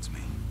guides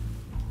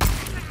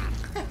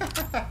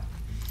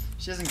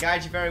She doesn't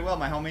guide you very well,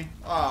 my homie.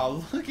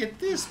 Oh, look at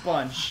this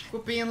bunch.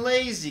 Quit being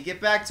lazy. Get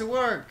back to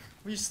work.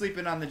 What are you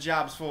sleeping on the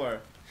jobs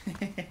for?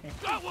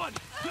 Got one!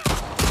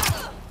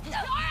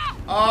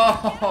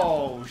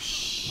 Oh,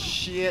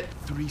 shit.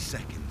 3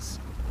 seconds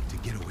to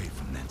get away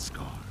from that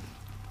scar.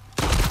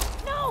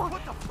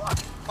 What the fuck?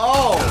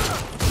 Oh!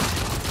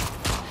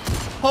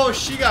 Oh,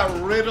 she got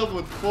riddled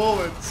with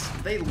bullets.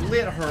 They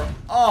lit her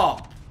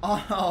up.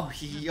 Oh,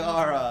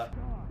 Yara.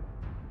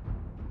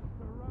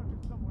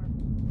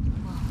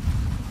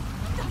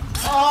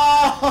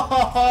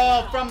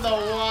 Oh, from the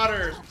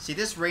water. See,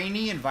 this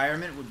rainy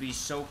environment would be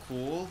so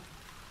cool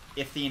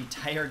if the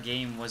entire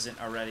game wasn't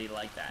already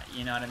like that.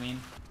 You know what I mean?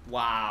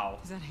 Wow.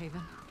 Is that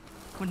Haven?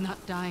 We're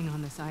not dying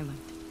on this island.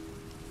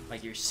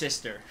 Like your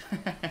sister.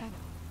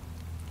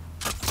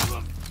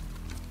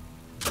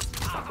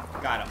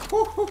 Got him.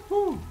 Woo, woo,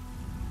 woo.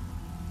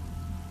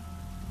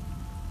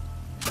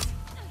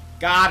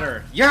 Got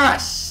her.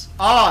 Yes!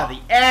 Oh,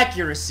 the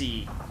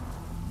accuracy.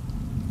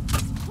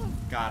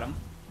 Got him.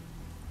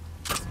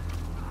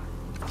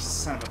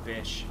 Son of a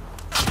bitch.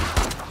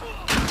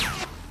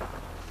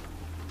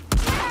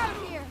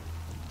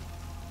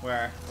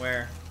 Where?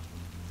 Where?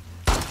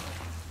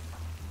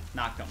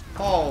 Knocked him.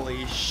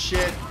 Holy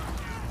shit.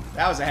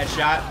 That was a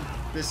headshot.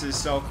 This is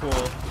so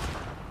cool.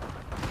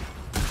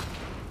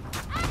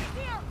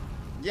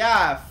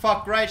 Yeah,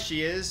 fuck right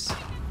she is.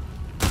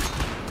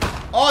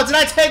 Oh, did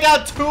I take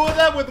out 2 of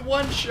them with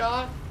 1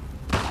 shot?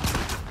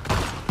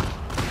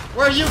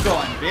 Where are you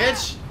going,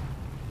 bitch?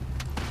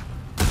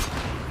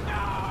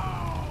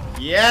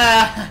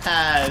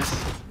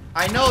 Yes!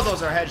 I know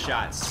those are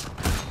headshots.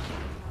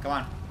 Come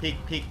on. Peek,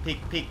 peek,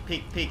 peek, peek,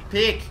 peek, peek,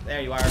 peek.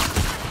 There you are.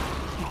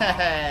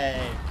 Hey.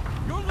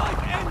 Your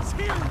life ends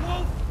here,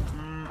 Wolf!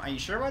 Are you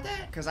sure about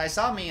that? Because I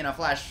saw me in a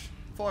flash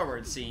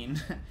forward scene.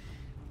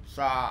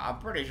 So I'm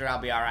pretty sure I'll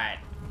be alright.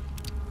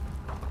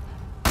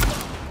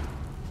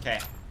 Okay.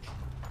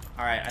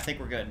 Alright, I think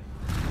we're good.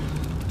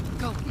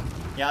 Go.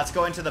 Yeah, let's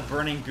go into the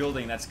burning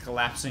building that's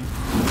collapsing.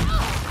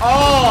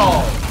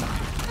 Oh!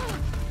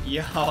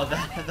 Yo,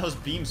 those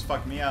beams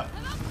fucked me up.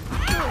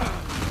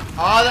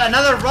 Oh,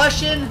 another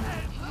Russian?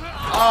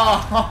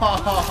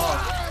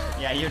 Oh!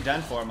 Yeah, you're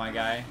done for, my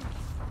guy.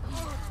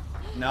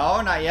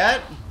 No, not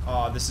yet?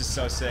 Oh, this is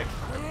so sick.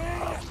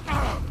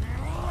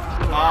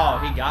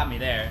 Oh, he got me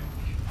there.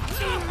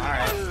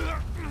 Alright.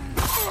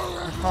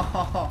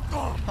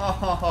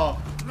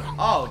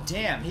 Oh,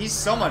 damn. He's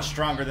so much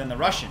stronger than the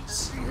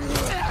Russians.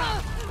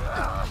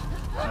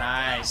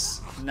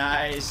 Nice.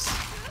 Nice.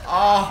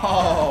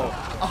 Oh.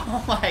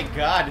 Oh my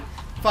god.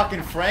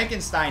 Fucking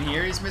Frankenstein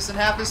here. He's missing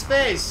half his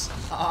face.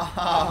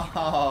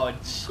 Oh,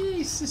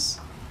 Jesus.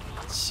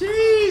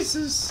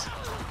 Jesus.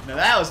 Now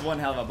that was one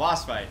hell of a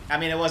boss fight. I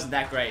mean, it wasn't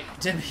that great,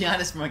 to be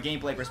honest, from a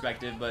gameplay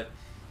perspective, but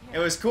it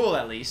was cool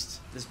at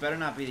least. This better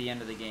not be the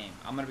end of the game.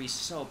 I'm gonna be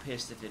so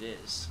pissed if it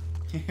is.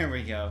 Here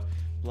we go.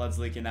 Blood's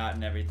leaking out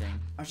and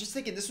everything. I was just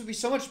thinking this would be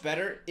so much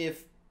better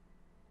if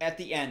at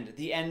the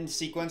end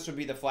sequence would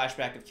be the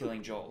flashback of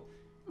killing Joel.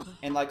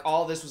 And like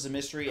all this was a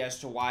mystery as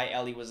to why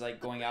Ellie was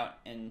like going out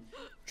and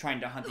trying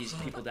to hunt these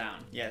people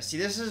down. Yeah, see,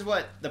 this is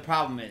what the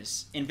problem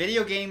is. In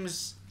video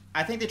games,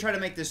 I think they try to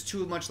make this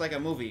too much like a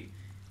movie.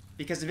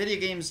 Because in video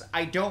games,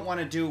 I don't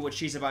want to do what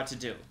she's about to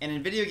do. And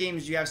in video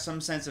games, you have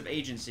some sense of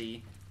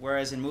agency,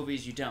 whereas in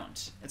movies, you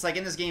don't. It's like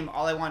in this game,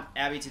 all I want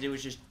Abby to do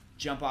is just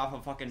jump off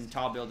a fucking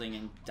tall building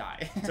and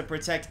die. To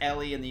protect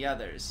Ellie and the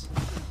others.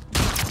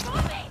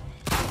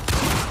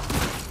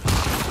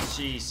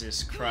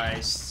 Jesus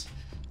Christ.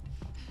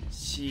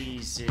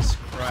 Jesus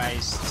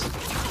Christ.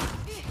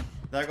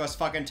 There goes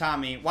fucking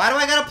Tommy. Why do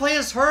I gotta play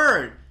as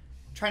her?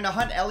 Trying to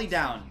hunt Ellie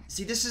down.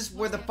 See, this is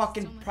where the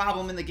fucking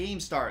problem in the game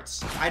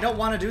starts. I don't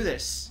want to do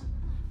this.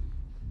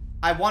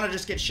 I want to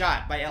just get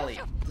shot by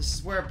Ellie. This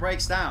is where it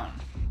breaks down.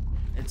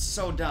 It's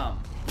so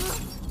dumb.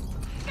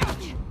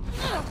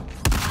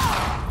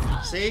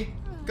 See?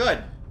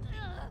 Good.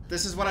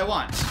 This is what I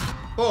want.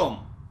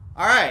 Boom.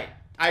 Alright.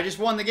 I just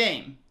won the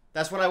game.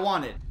 That's what I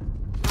wanted.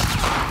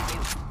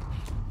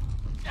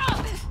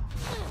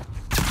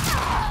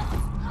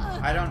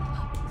 I don't...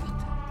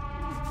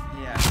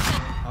 Yeah.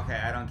 Okay,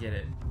 I don't get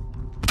it.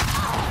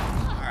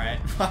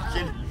 Alright,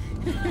 fucking...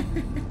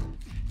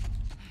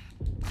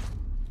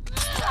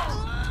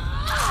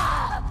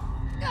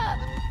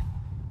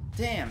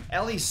 Damn,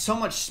 Ellie's so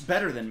much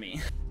better than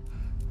me.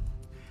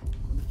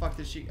 What the fuck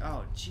did she...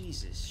 Oh,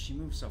 Jesus, she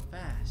moves so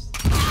fast.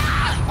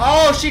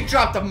 Oh, she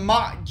dropped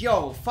a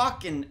Yo,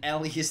 fucking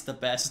Ellie is the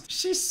best.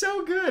 She's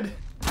so good.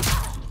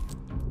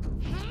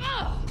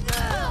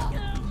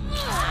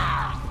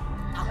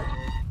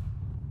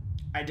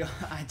 I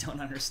don't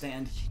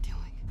understand. What's she doing?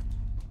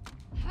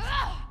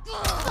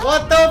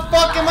 What the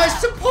fuck am I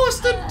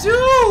supposed to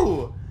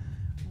do?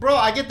 Bro,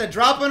 I get the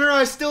drop on her,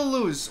 I still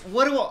lose.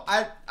 What do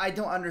I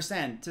don't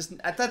understand. Just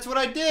that's what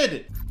I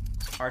did.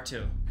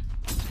 R2.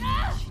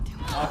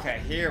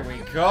 Okay, here we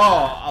go.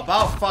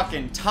 About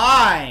fucking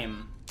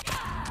time.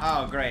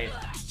 Oh, great.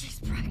 She's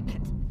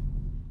pregnant.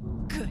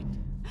 Good.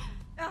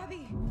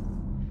 Abby.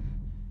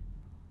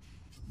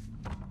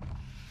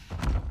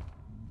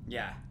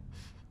 Yeah.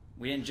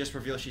 We didn't just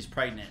reveal she's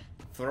pregnant.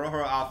 Throw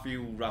her off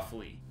you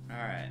roughly.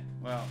 Alright,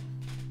 well.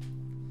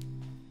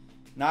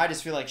 Now I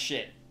just feel like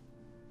shit.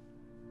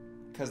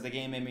 Because the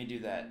game made me do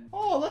that.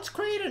 Oh, let's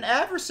create an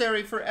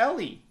adversary for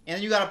Ellie. And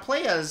then you gotta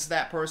play as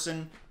that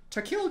person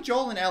to kill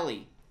Joel and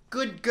Ellie.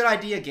 Good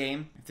idea,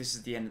 game. If this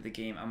is the end of the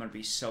game, I'm gonna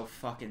be so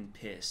fucking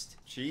pissed.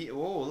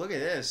 Oh, look at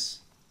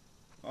this.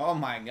 Oh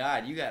my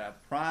god, you got a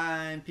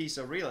prime piece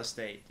of real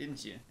estate,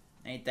 didn't you?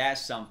 Ain't that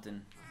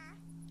something?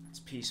 It's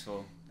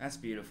peaceful. That's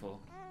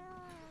beautiful.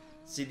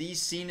 See,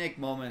 these scenic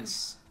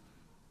moments,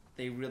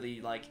 they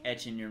really like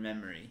etch in your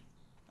memory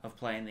of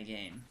playing the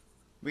game.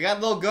 We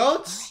got little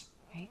goats?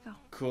 There you go.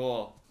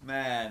 Cool.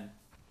 Man.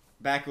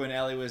 Back when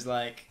Ellie was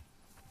like,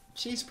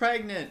 she's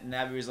pregnant, and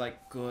Abby was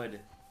like, good.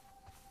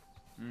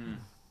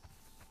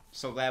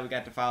 So glad we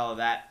got to follow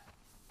that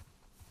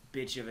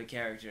bitch of a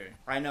character.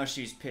 I know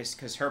she's pissed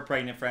because her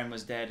pregnant friend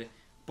was dead,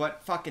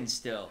 but fucking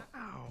still.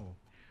 Ow.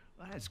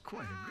 Well, that's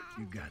quite a grip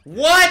you got.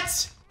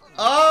 What?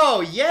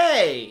 Oh,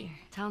 yay!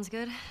 Sounds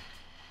good.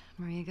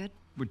 Maria good?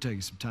 We're taking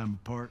some time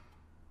apart.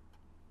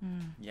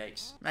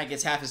 Yikes. Matt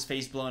gets half his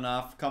face blown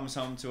off, comes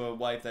home to a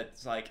wife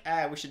that's like,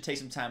 we should take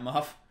some time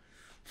off.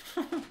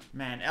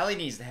 Man, Ellie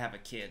needs to have a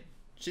kid.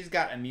 She's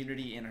got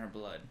immunity in her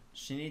blood.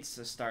 She needs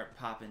to start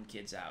popping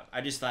kids out.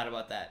 I just thought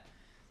about that.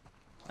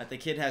 Like, the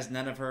kid has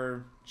none of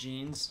her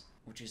genes,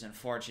 which is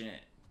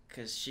unfortunate,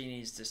 because she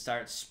needs to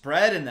start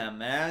spreading them,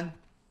 man.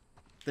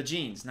 The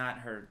genes, not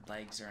her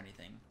legs or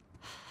anything.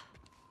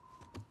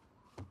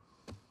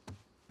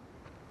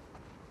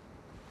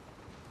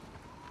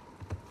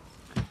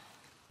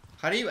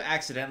 How do you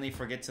accidentally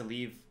forget to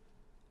leave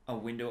a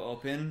window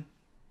open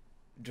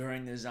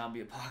during the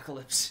zombie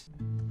apocalypse?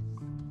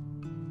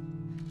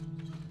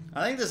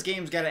 I think this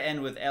game's got to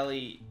end with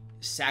Ellie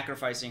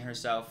sacrificing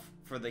herself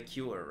for the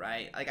cure,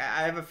 right? Like,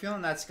 I have a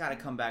feeling that's got to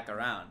come back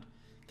around.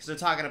 Because they're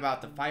talking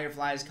about the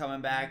Fireflies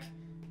coming back,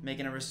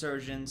 making a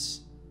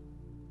resurgence.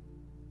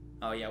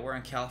 Oh, yeah, we're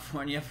in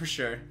California for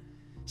sure.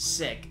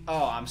 Sick.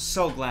 Oh, I'm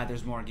so glad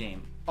there's more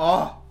game.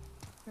 Oh!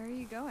 Where are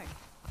you going?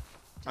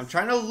 I'm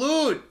trying to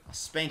loot! I'll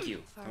spank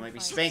you. Don't make me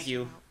spank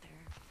you.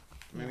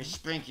 Don't make me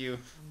spank you.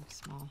 I'm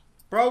small.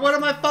 Bro, where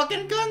did my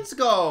fucking guns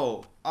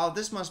go? Oh,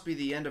 this must be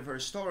the end of her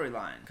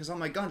storyline. Because all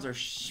my guns are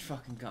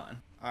fucking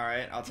gone.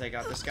 Alright, I'll take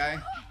out this guy.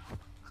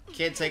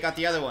 Kid, take out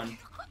the other one.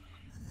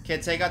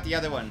 Kid, take out the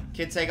other one.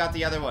 Kid, take out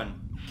the other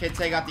one. Kid,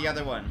 take out the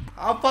other one.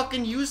 How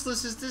fucking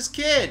useless is this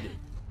kid?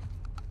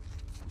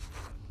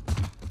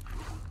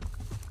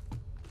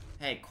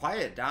 Hey,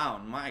 quiet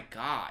down. My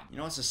god. You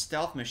know it's a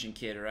stealth mission,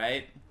 kid,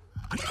 right?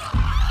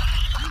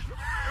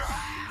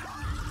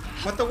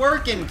 Put the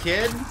work in,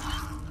 kid.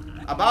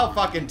 About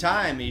fucking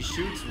time he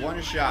shoots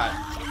one shot.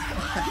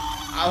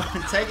 I'll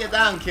take it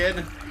down,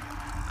 kid.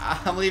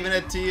 I'm leaving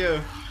it to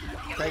you.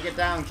 Take it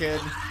down, kid.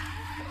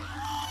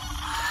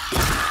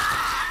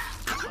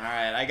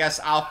 Alright, I guess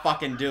I'll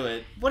fucking do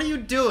it. What are you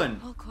doing?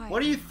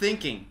 What are you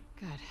thinking?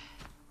 Good.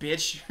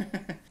 Bitch.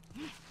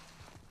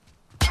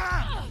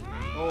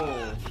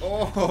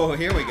 Oh,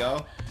 here we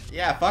go.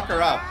 Yeah, fuck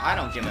her up. I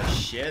don't give a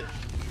shit.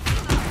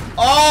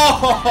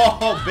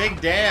 Oh,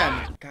 Big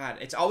Dan. God,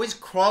 it's always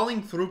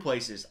crawling through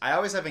places. I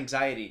always have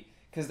anxiety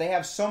because they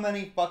have so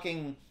many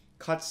fucking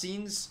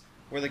cutscenes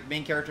where the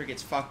main character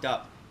gets fucked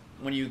up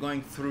when you're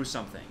going through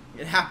something.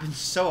 It happens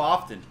so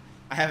often.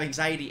 I have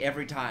anxiety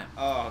every time.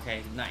 Oh,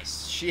 okay,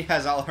 nice. She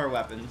has all her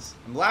weapons.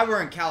 I'm glad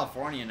we're in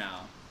California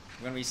now.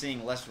 We're gonna be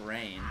seeing less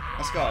rain.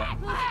 Let's go.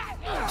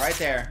 Right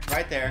there,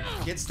 right there.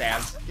 Get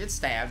stabbed. Get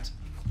stabbed.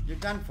 You're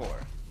done for.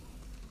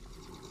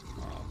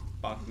 Oh,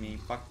 fuck me,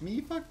 fuck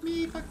me, fuck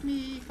me, fuck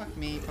me, fuck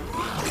me,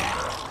 fuck me.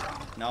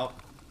 Nope.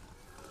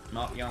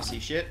 Nope, you don't see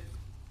shit.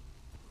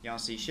 You don't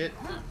see shit.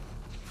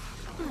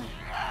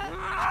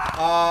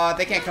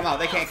 They can't come out.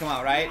 They can't come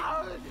out, right?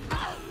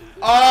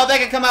 Oh, they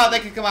can come out. They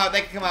can come out.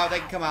 They can come out. They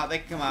can come out. They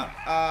can come out.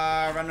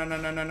 Run, run,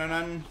 run, run, run, run,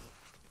 run.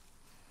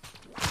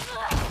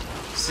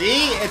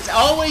 See? It's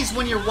always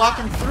when you're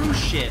walking through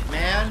shit,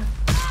 man.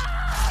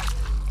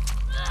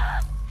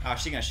 Oh,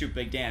 she's gonna shoot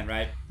Big Dan,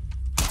 right?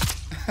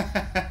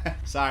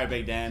 Sorry,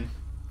 Big Dan.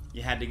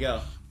 You had to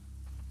go.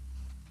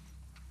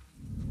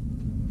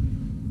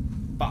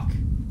 Fuck.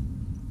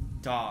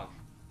 Dog.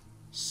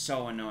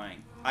 So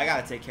annoying. I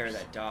gotta take care of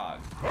that dog.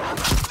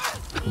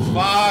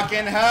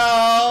 Fucking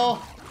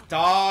hell!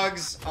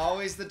 Dogs.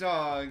 Always the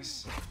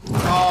dogs.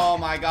 Oh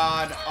my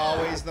god.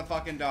 Always the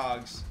fucking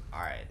dogs.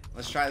 Alright,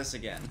 let's try this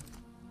again.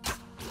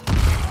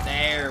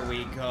 There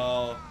we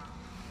go.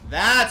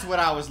 That's what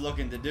I was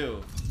looking to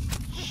do.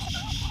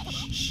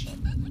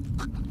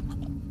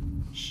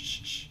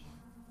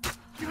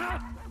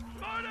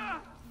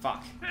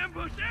 Fuck.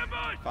 Ambush!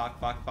 Ambush! Fuck,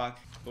 fuck, fuck.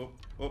 Oop,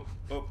 oop,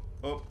 oop,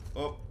 oop,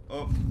 oop,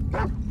 oop.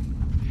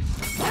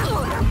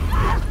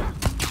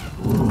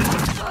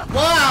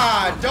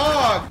 Wow,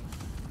 dog!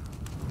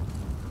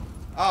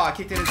 Oh, I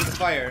kicked it into the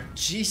fire.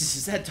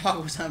 Jesus, that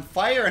dog was on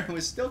fire and it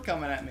was still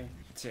coming at me.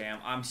 Damn,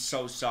 I'm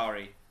so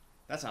sorry.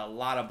 That's a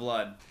lot of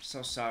blood.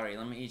 So sorry.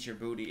 Let me eat your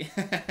booty.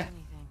 Fuck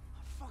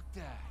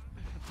that.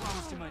 I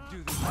promised him I'd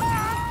do this.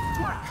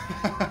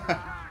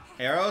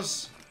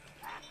 Arrows?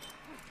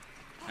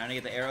 Trying to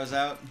get the arrows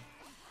out.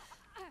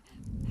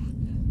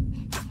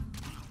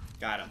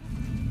 Got him.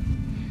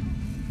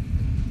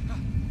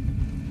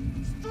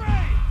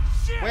 Stray!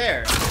 Shit!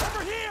 Where?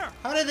 Over here!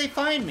 How did they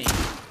find me?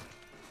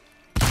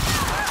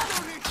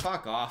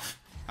 Fuck off.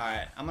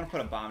 Alright, I'm gonna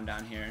put a bomb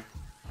down here.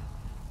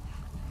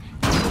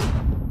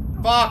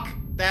 Fuck!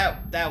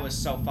 That was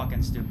so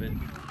fucking stupid.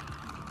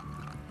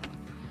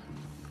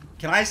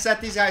 Can I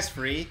set these guys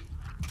free?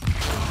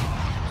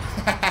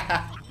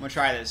 I'm gonna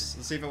try this.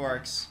 Let's see if it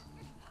works.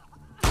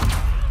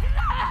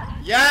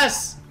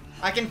 Yes!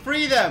 I can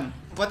free them!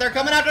 But they're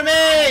coming after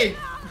me!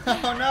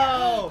 Oh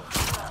no!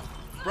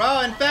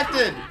 Bro,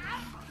 infected!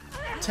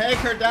 Take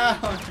her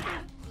down!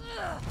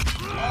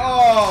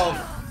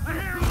 Oh!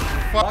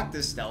 Fuck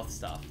this stealth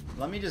stuff.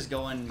 Let me just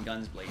go in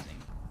guns blazing.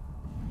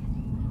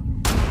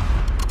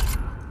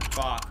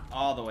 Fuck.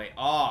 All the way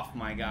off,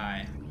 my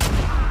guy.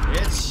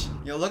 Bitch.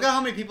 Yo, look at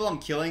how many people I'm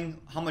killing,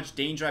 how much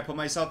danger I put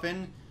myself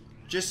in,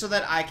 just so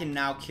that I can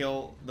now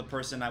kill the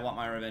person I want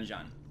my revenge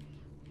on.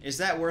 Is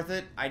that worth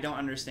it? I don't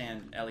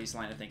understand Ellie's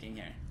line of thinking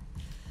here.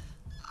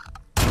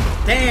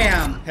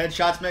 Damn!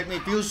 Headshots make me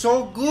feel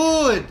so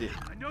good!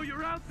 I know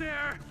you're out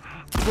there!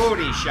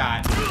 Booty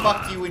shot.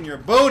 Fuck you in your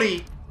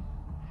booty!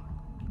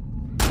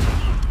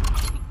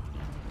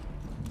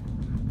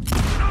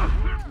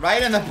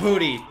 Right in the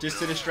booty, just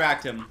to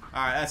distract him.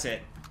 Alright, that's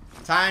it.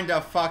 Time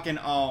to fucking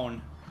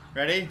own.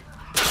 Ready?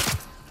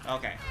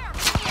 Okay.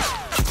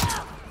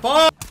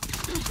 Fuck!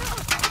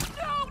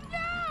 No,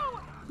 no!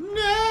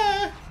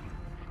 Nah!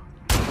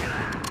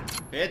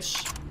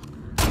 Bitch.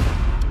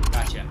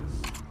 Gotcha.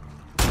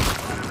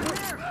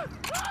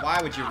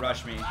 Why would you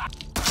rush me?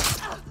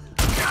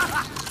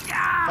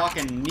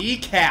 Fucking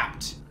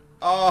kneecapped.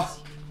 Oh.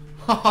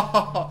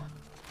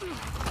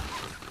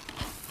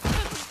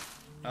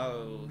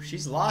 Oh,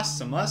 she's lost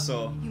some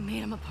muscle. You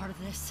made him a part of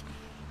this.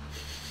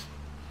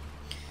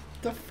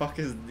 What the fuck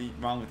is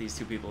wrong with these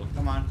two people?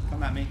 Come on,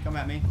 come at me, come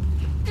at me.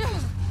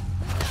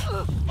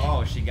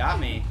 Oh, she got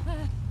me.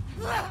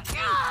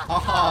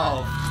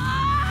 Oh.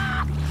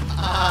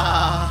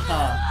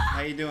 Ah.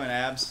 How you doing,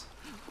 Abs?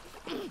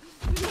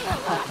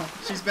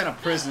 She's been a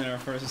prisoner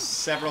for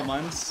several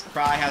months.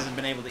 Probably hasn't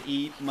been able to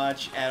eat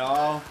much at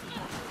all.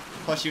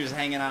 Plus, she was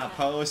hanging on a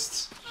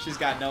post. She's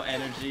got no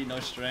energy, no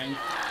strength.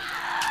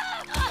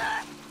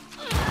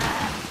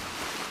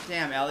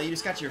 Damn, Ellie, you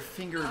just got your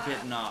finger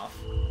bitten off.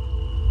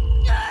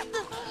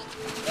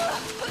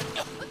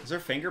 Is her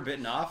finger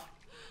bitten off?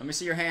 Let me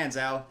see your hands,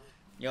 Al.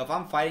 Yo, if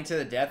I'm fighting to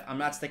the death, I'm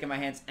not sticking my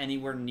hands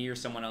anywhere near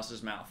someone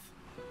else's mouth.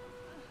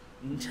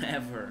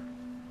 Never.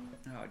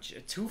 Oh,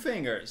 2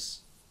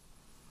 fingers.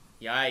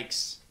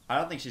 Yikes. I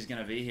don't think she's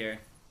gonna be here.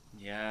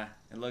 Yeah,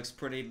 it looks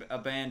pretty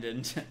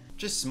abandoned.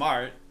 Just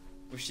smart.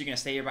 Was she gonna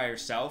stay here by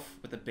herself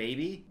with a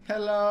baby?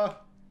 Hello.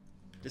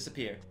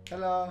 Disappear.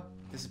 Hello.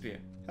 Disappear.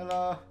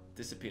 Hello.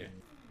 Disappear.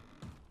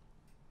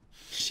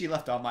 She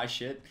left all my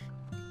shit.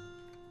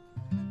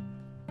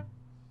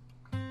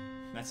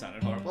 That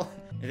sounded horrible.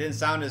 It didn't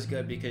sound as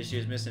good because she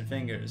was missing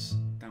fingers.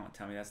 Don't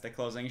tell me that's the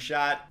closing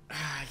shot.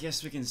 I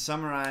guess we can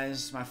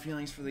summarize my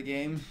feelings for the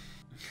game.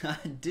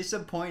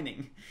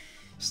 Disappointing.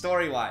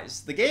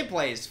 Story-wise, the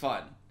gameplay is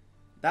fun.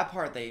 That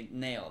part they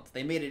nailed.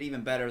 They made it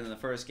even better than the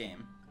first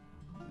game.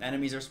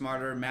 Enemies are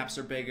smarter, maps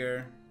are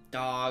bigger,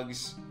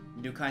 dogs,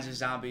 new kinds of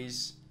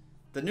zombies.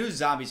 The new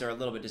zombies are a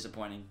little bit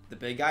disappointing. The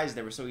big guys,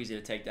 they were so easy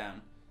to take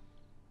down.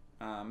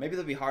 Maybe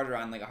they'll be harder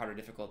on like a harder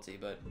difficulty,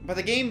 but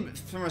the game,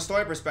 from a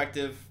story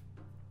perspective,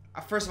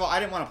 first of all, I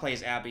didn't want to play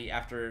as Abby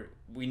after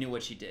we knew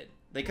what she did.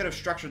 They could have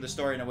structured the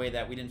story in a way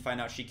that we didn't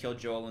find out she killed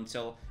Joel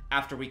until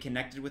after we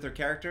connected with her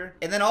character.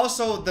 And then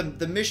also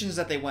the missions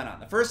that they went on.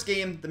 The first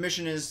game, the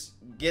mission is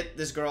get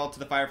this girl to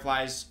the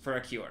Fireflies for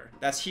a cure.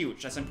 That's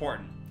huge. That's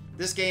important.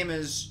 This game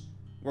is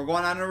we're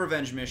going on a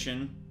revenge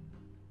mission,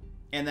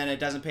 and then it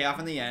doesn't pay off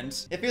in the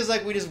end. It feels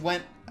like we just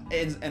went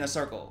in a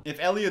circle. If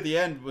Ellie at the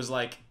end was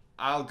like,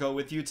 I'll go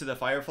with you to the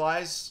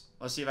Fireflies,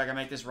 let's see if I can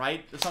make this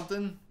right or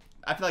something,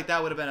 I feel like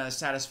that would have been a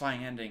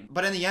satisfying ending.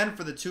 But in the end,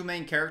 for the 2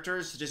 main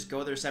characters to just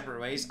go their separate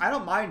ways, I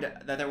don't mind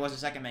that there was a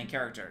second main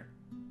character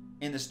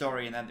in the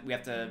story and that we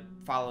have to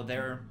follow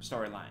their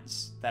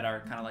storylines that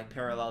are kind of like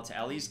parallel to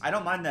Ellie's. I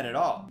don't mind that at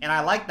all. And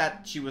I like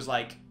that she was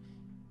like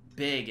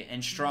big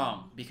and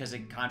strong because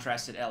it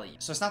contrasted Ellie.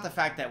 So it's not the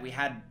fact that we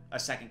had a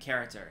second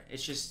character.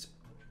 It's just,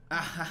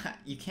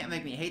 you can't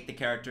make me hate the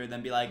character and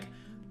then be like,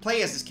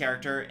 play as this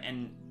character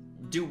and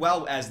do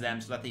well as them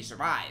so that they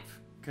survive.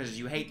 Because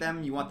you hate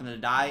them, you want them to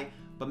die,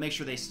 but make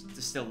sure they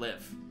still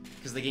live.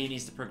 Because the game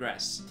needs to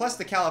progress. Plus,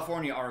 the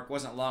California arc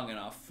wasn't long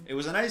enough. It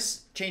was a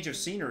nice change of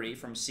scenery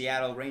from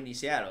Seattle, rainy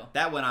Seattle.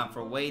 That went on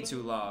for way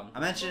too long. I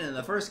mentioned in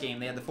the first game,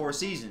 they had the 4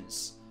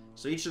 seasons.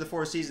 So each of the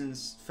 4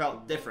 seasons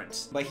felt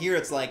different. But here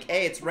it's like,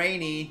 hey, it's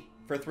rainy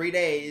for 3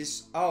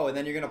 days. Oh, and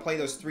then you're going to play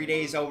those 3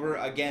 days over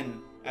again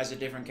as a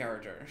different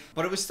character.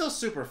 But it was still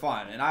super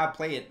fun, and I'm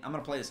gonna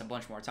play this a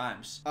bunch more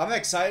times. I'm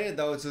excited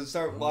though to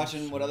start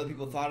watching what other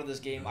people thought of this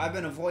game. I've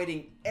been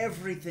avoiding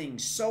everything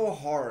so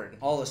hard.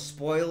 All the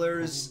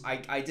spoilers.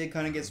 I did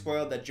kind of get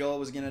spoiled that Joel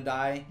was gonna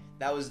die.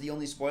 That was the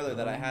only spoiler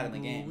that I had in the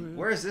game.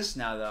 Where is this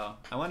now though?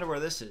 I wonder where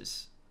this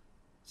is.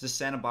 Is this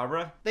Santa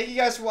Barbara? Thank you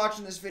guys for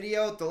watching this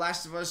video. The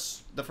Last of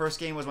Us, the first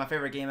game, was my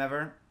favorite game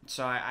ever.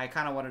 So I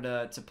kind of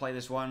wanted to play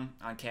this one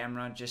on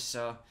camera just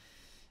so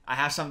I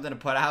have something to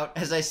put out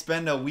as I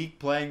spend a week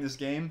playing this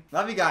game.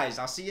 Love you guys.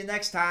 I'll see you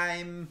next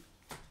time.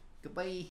 Goodbye.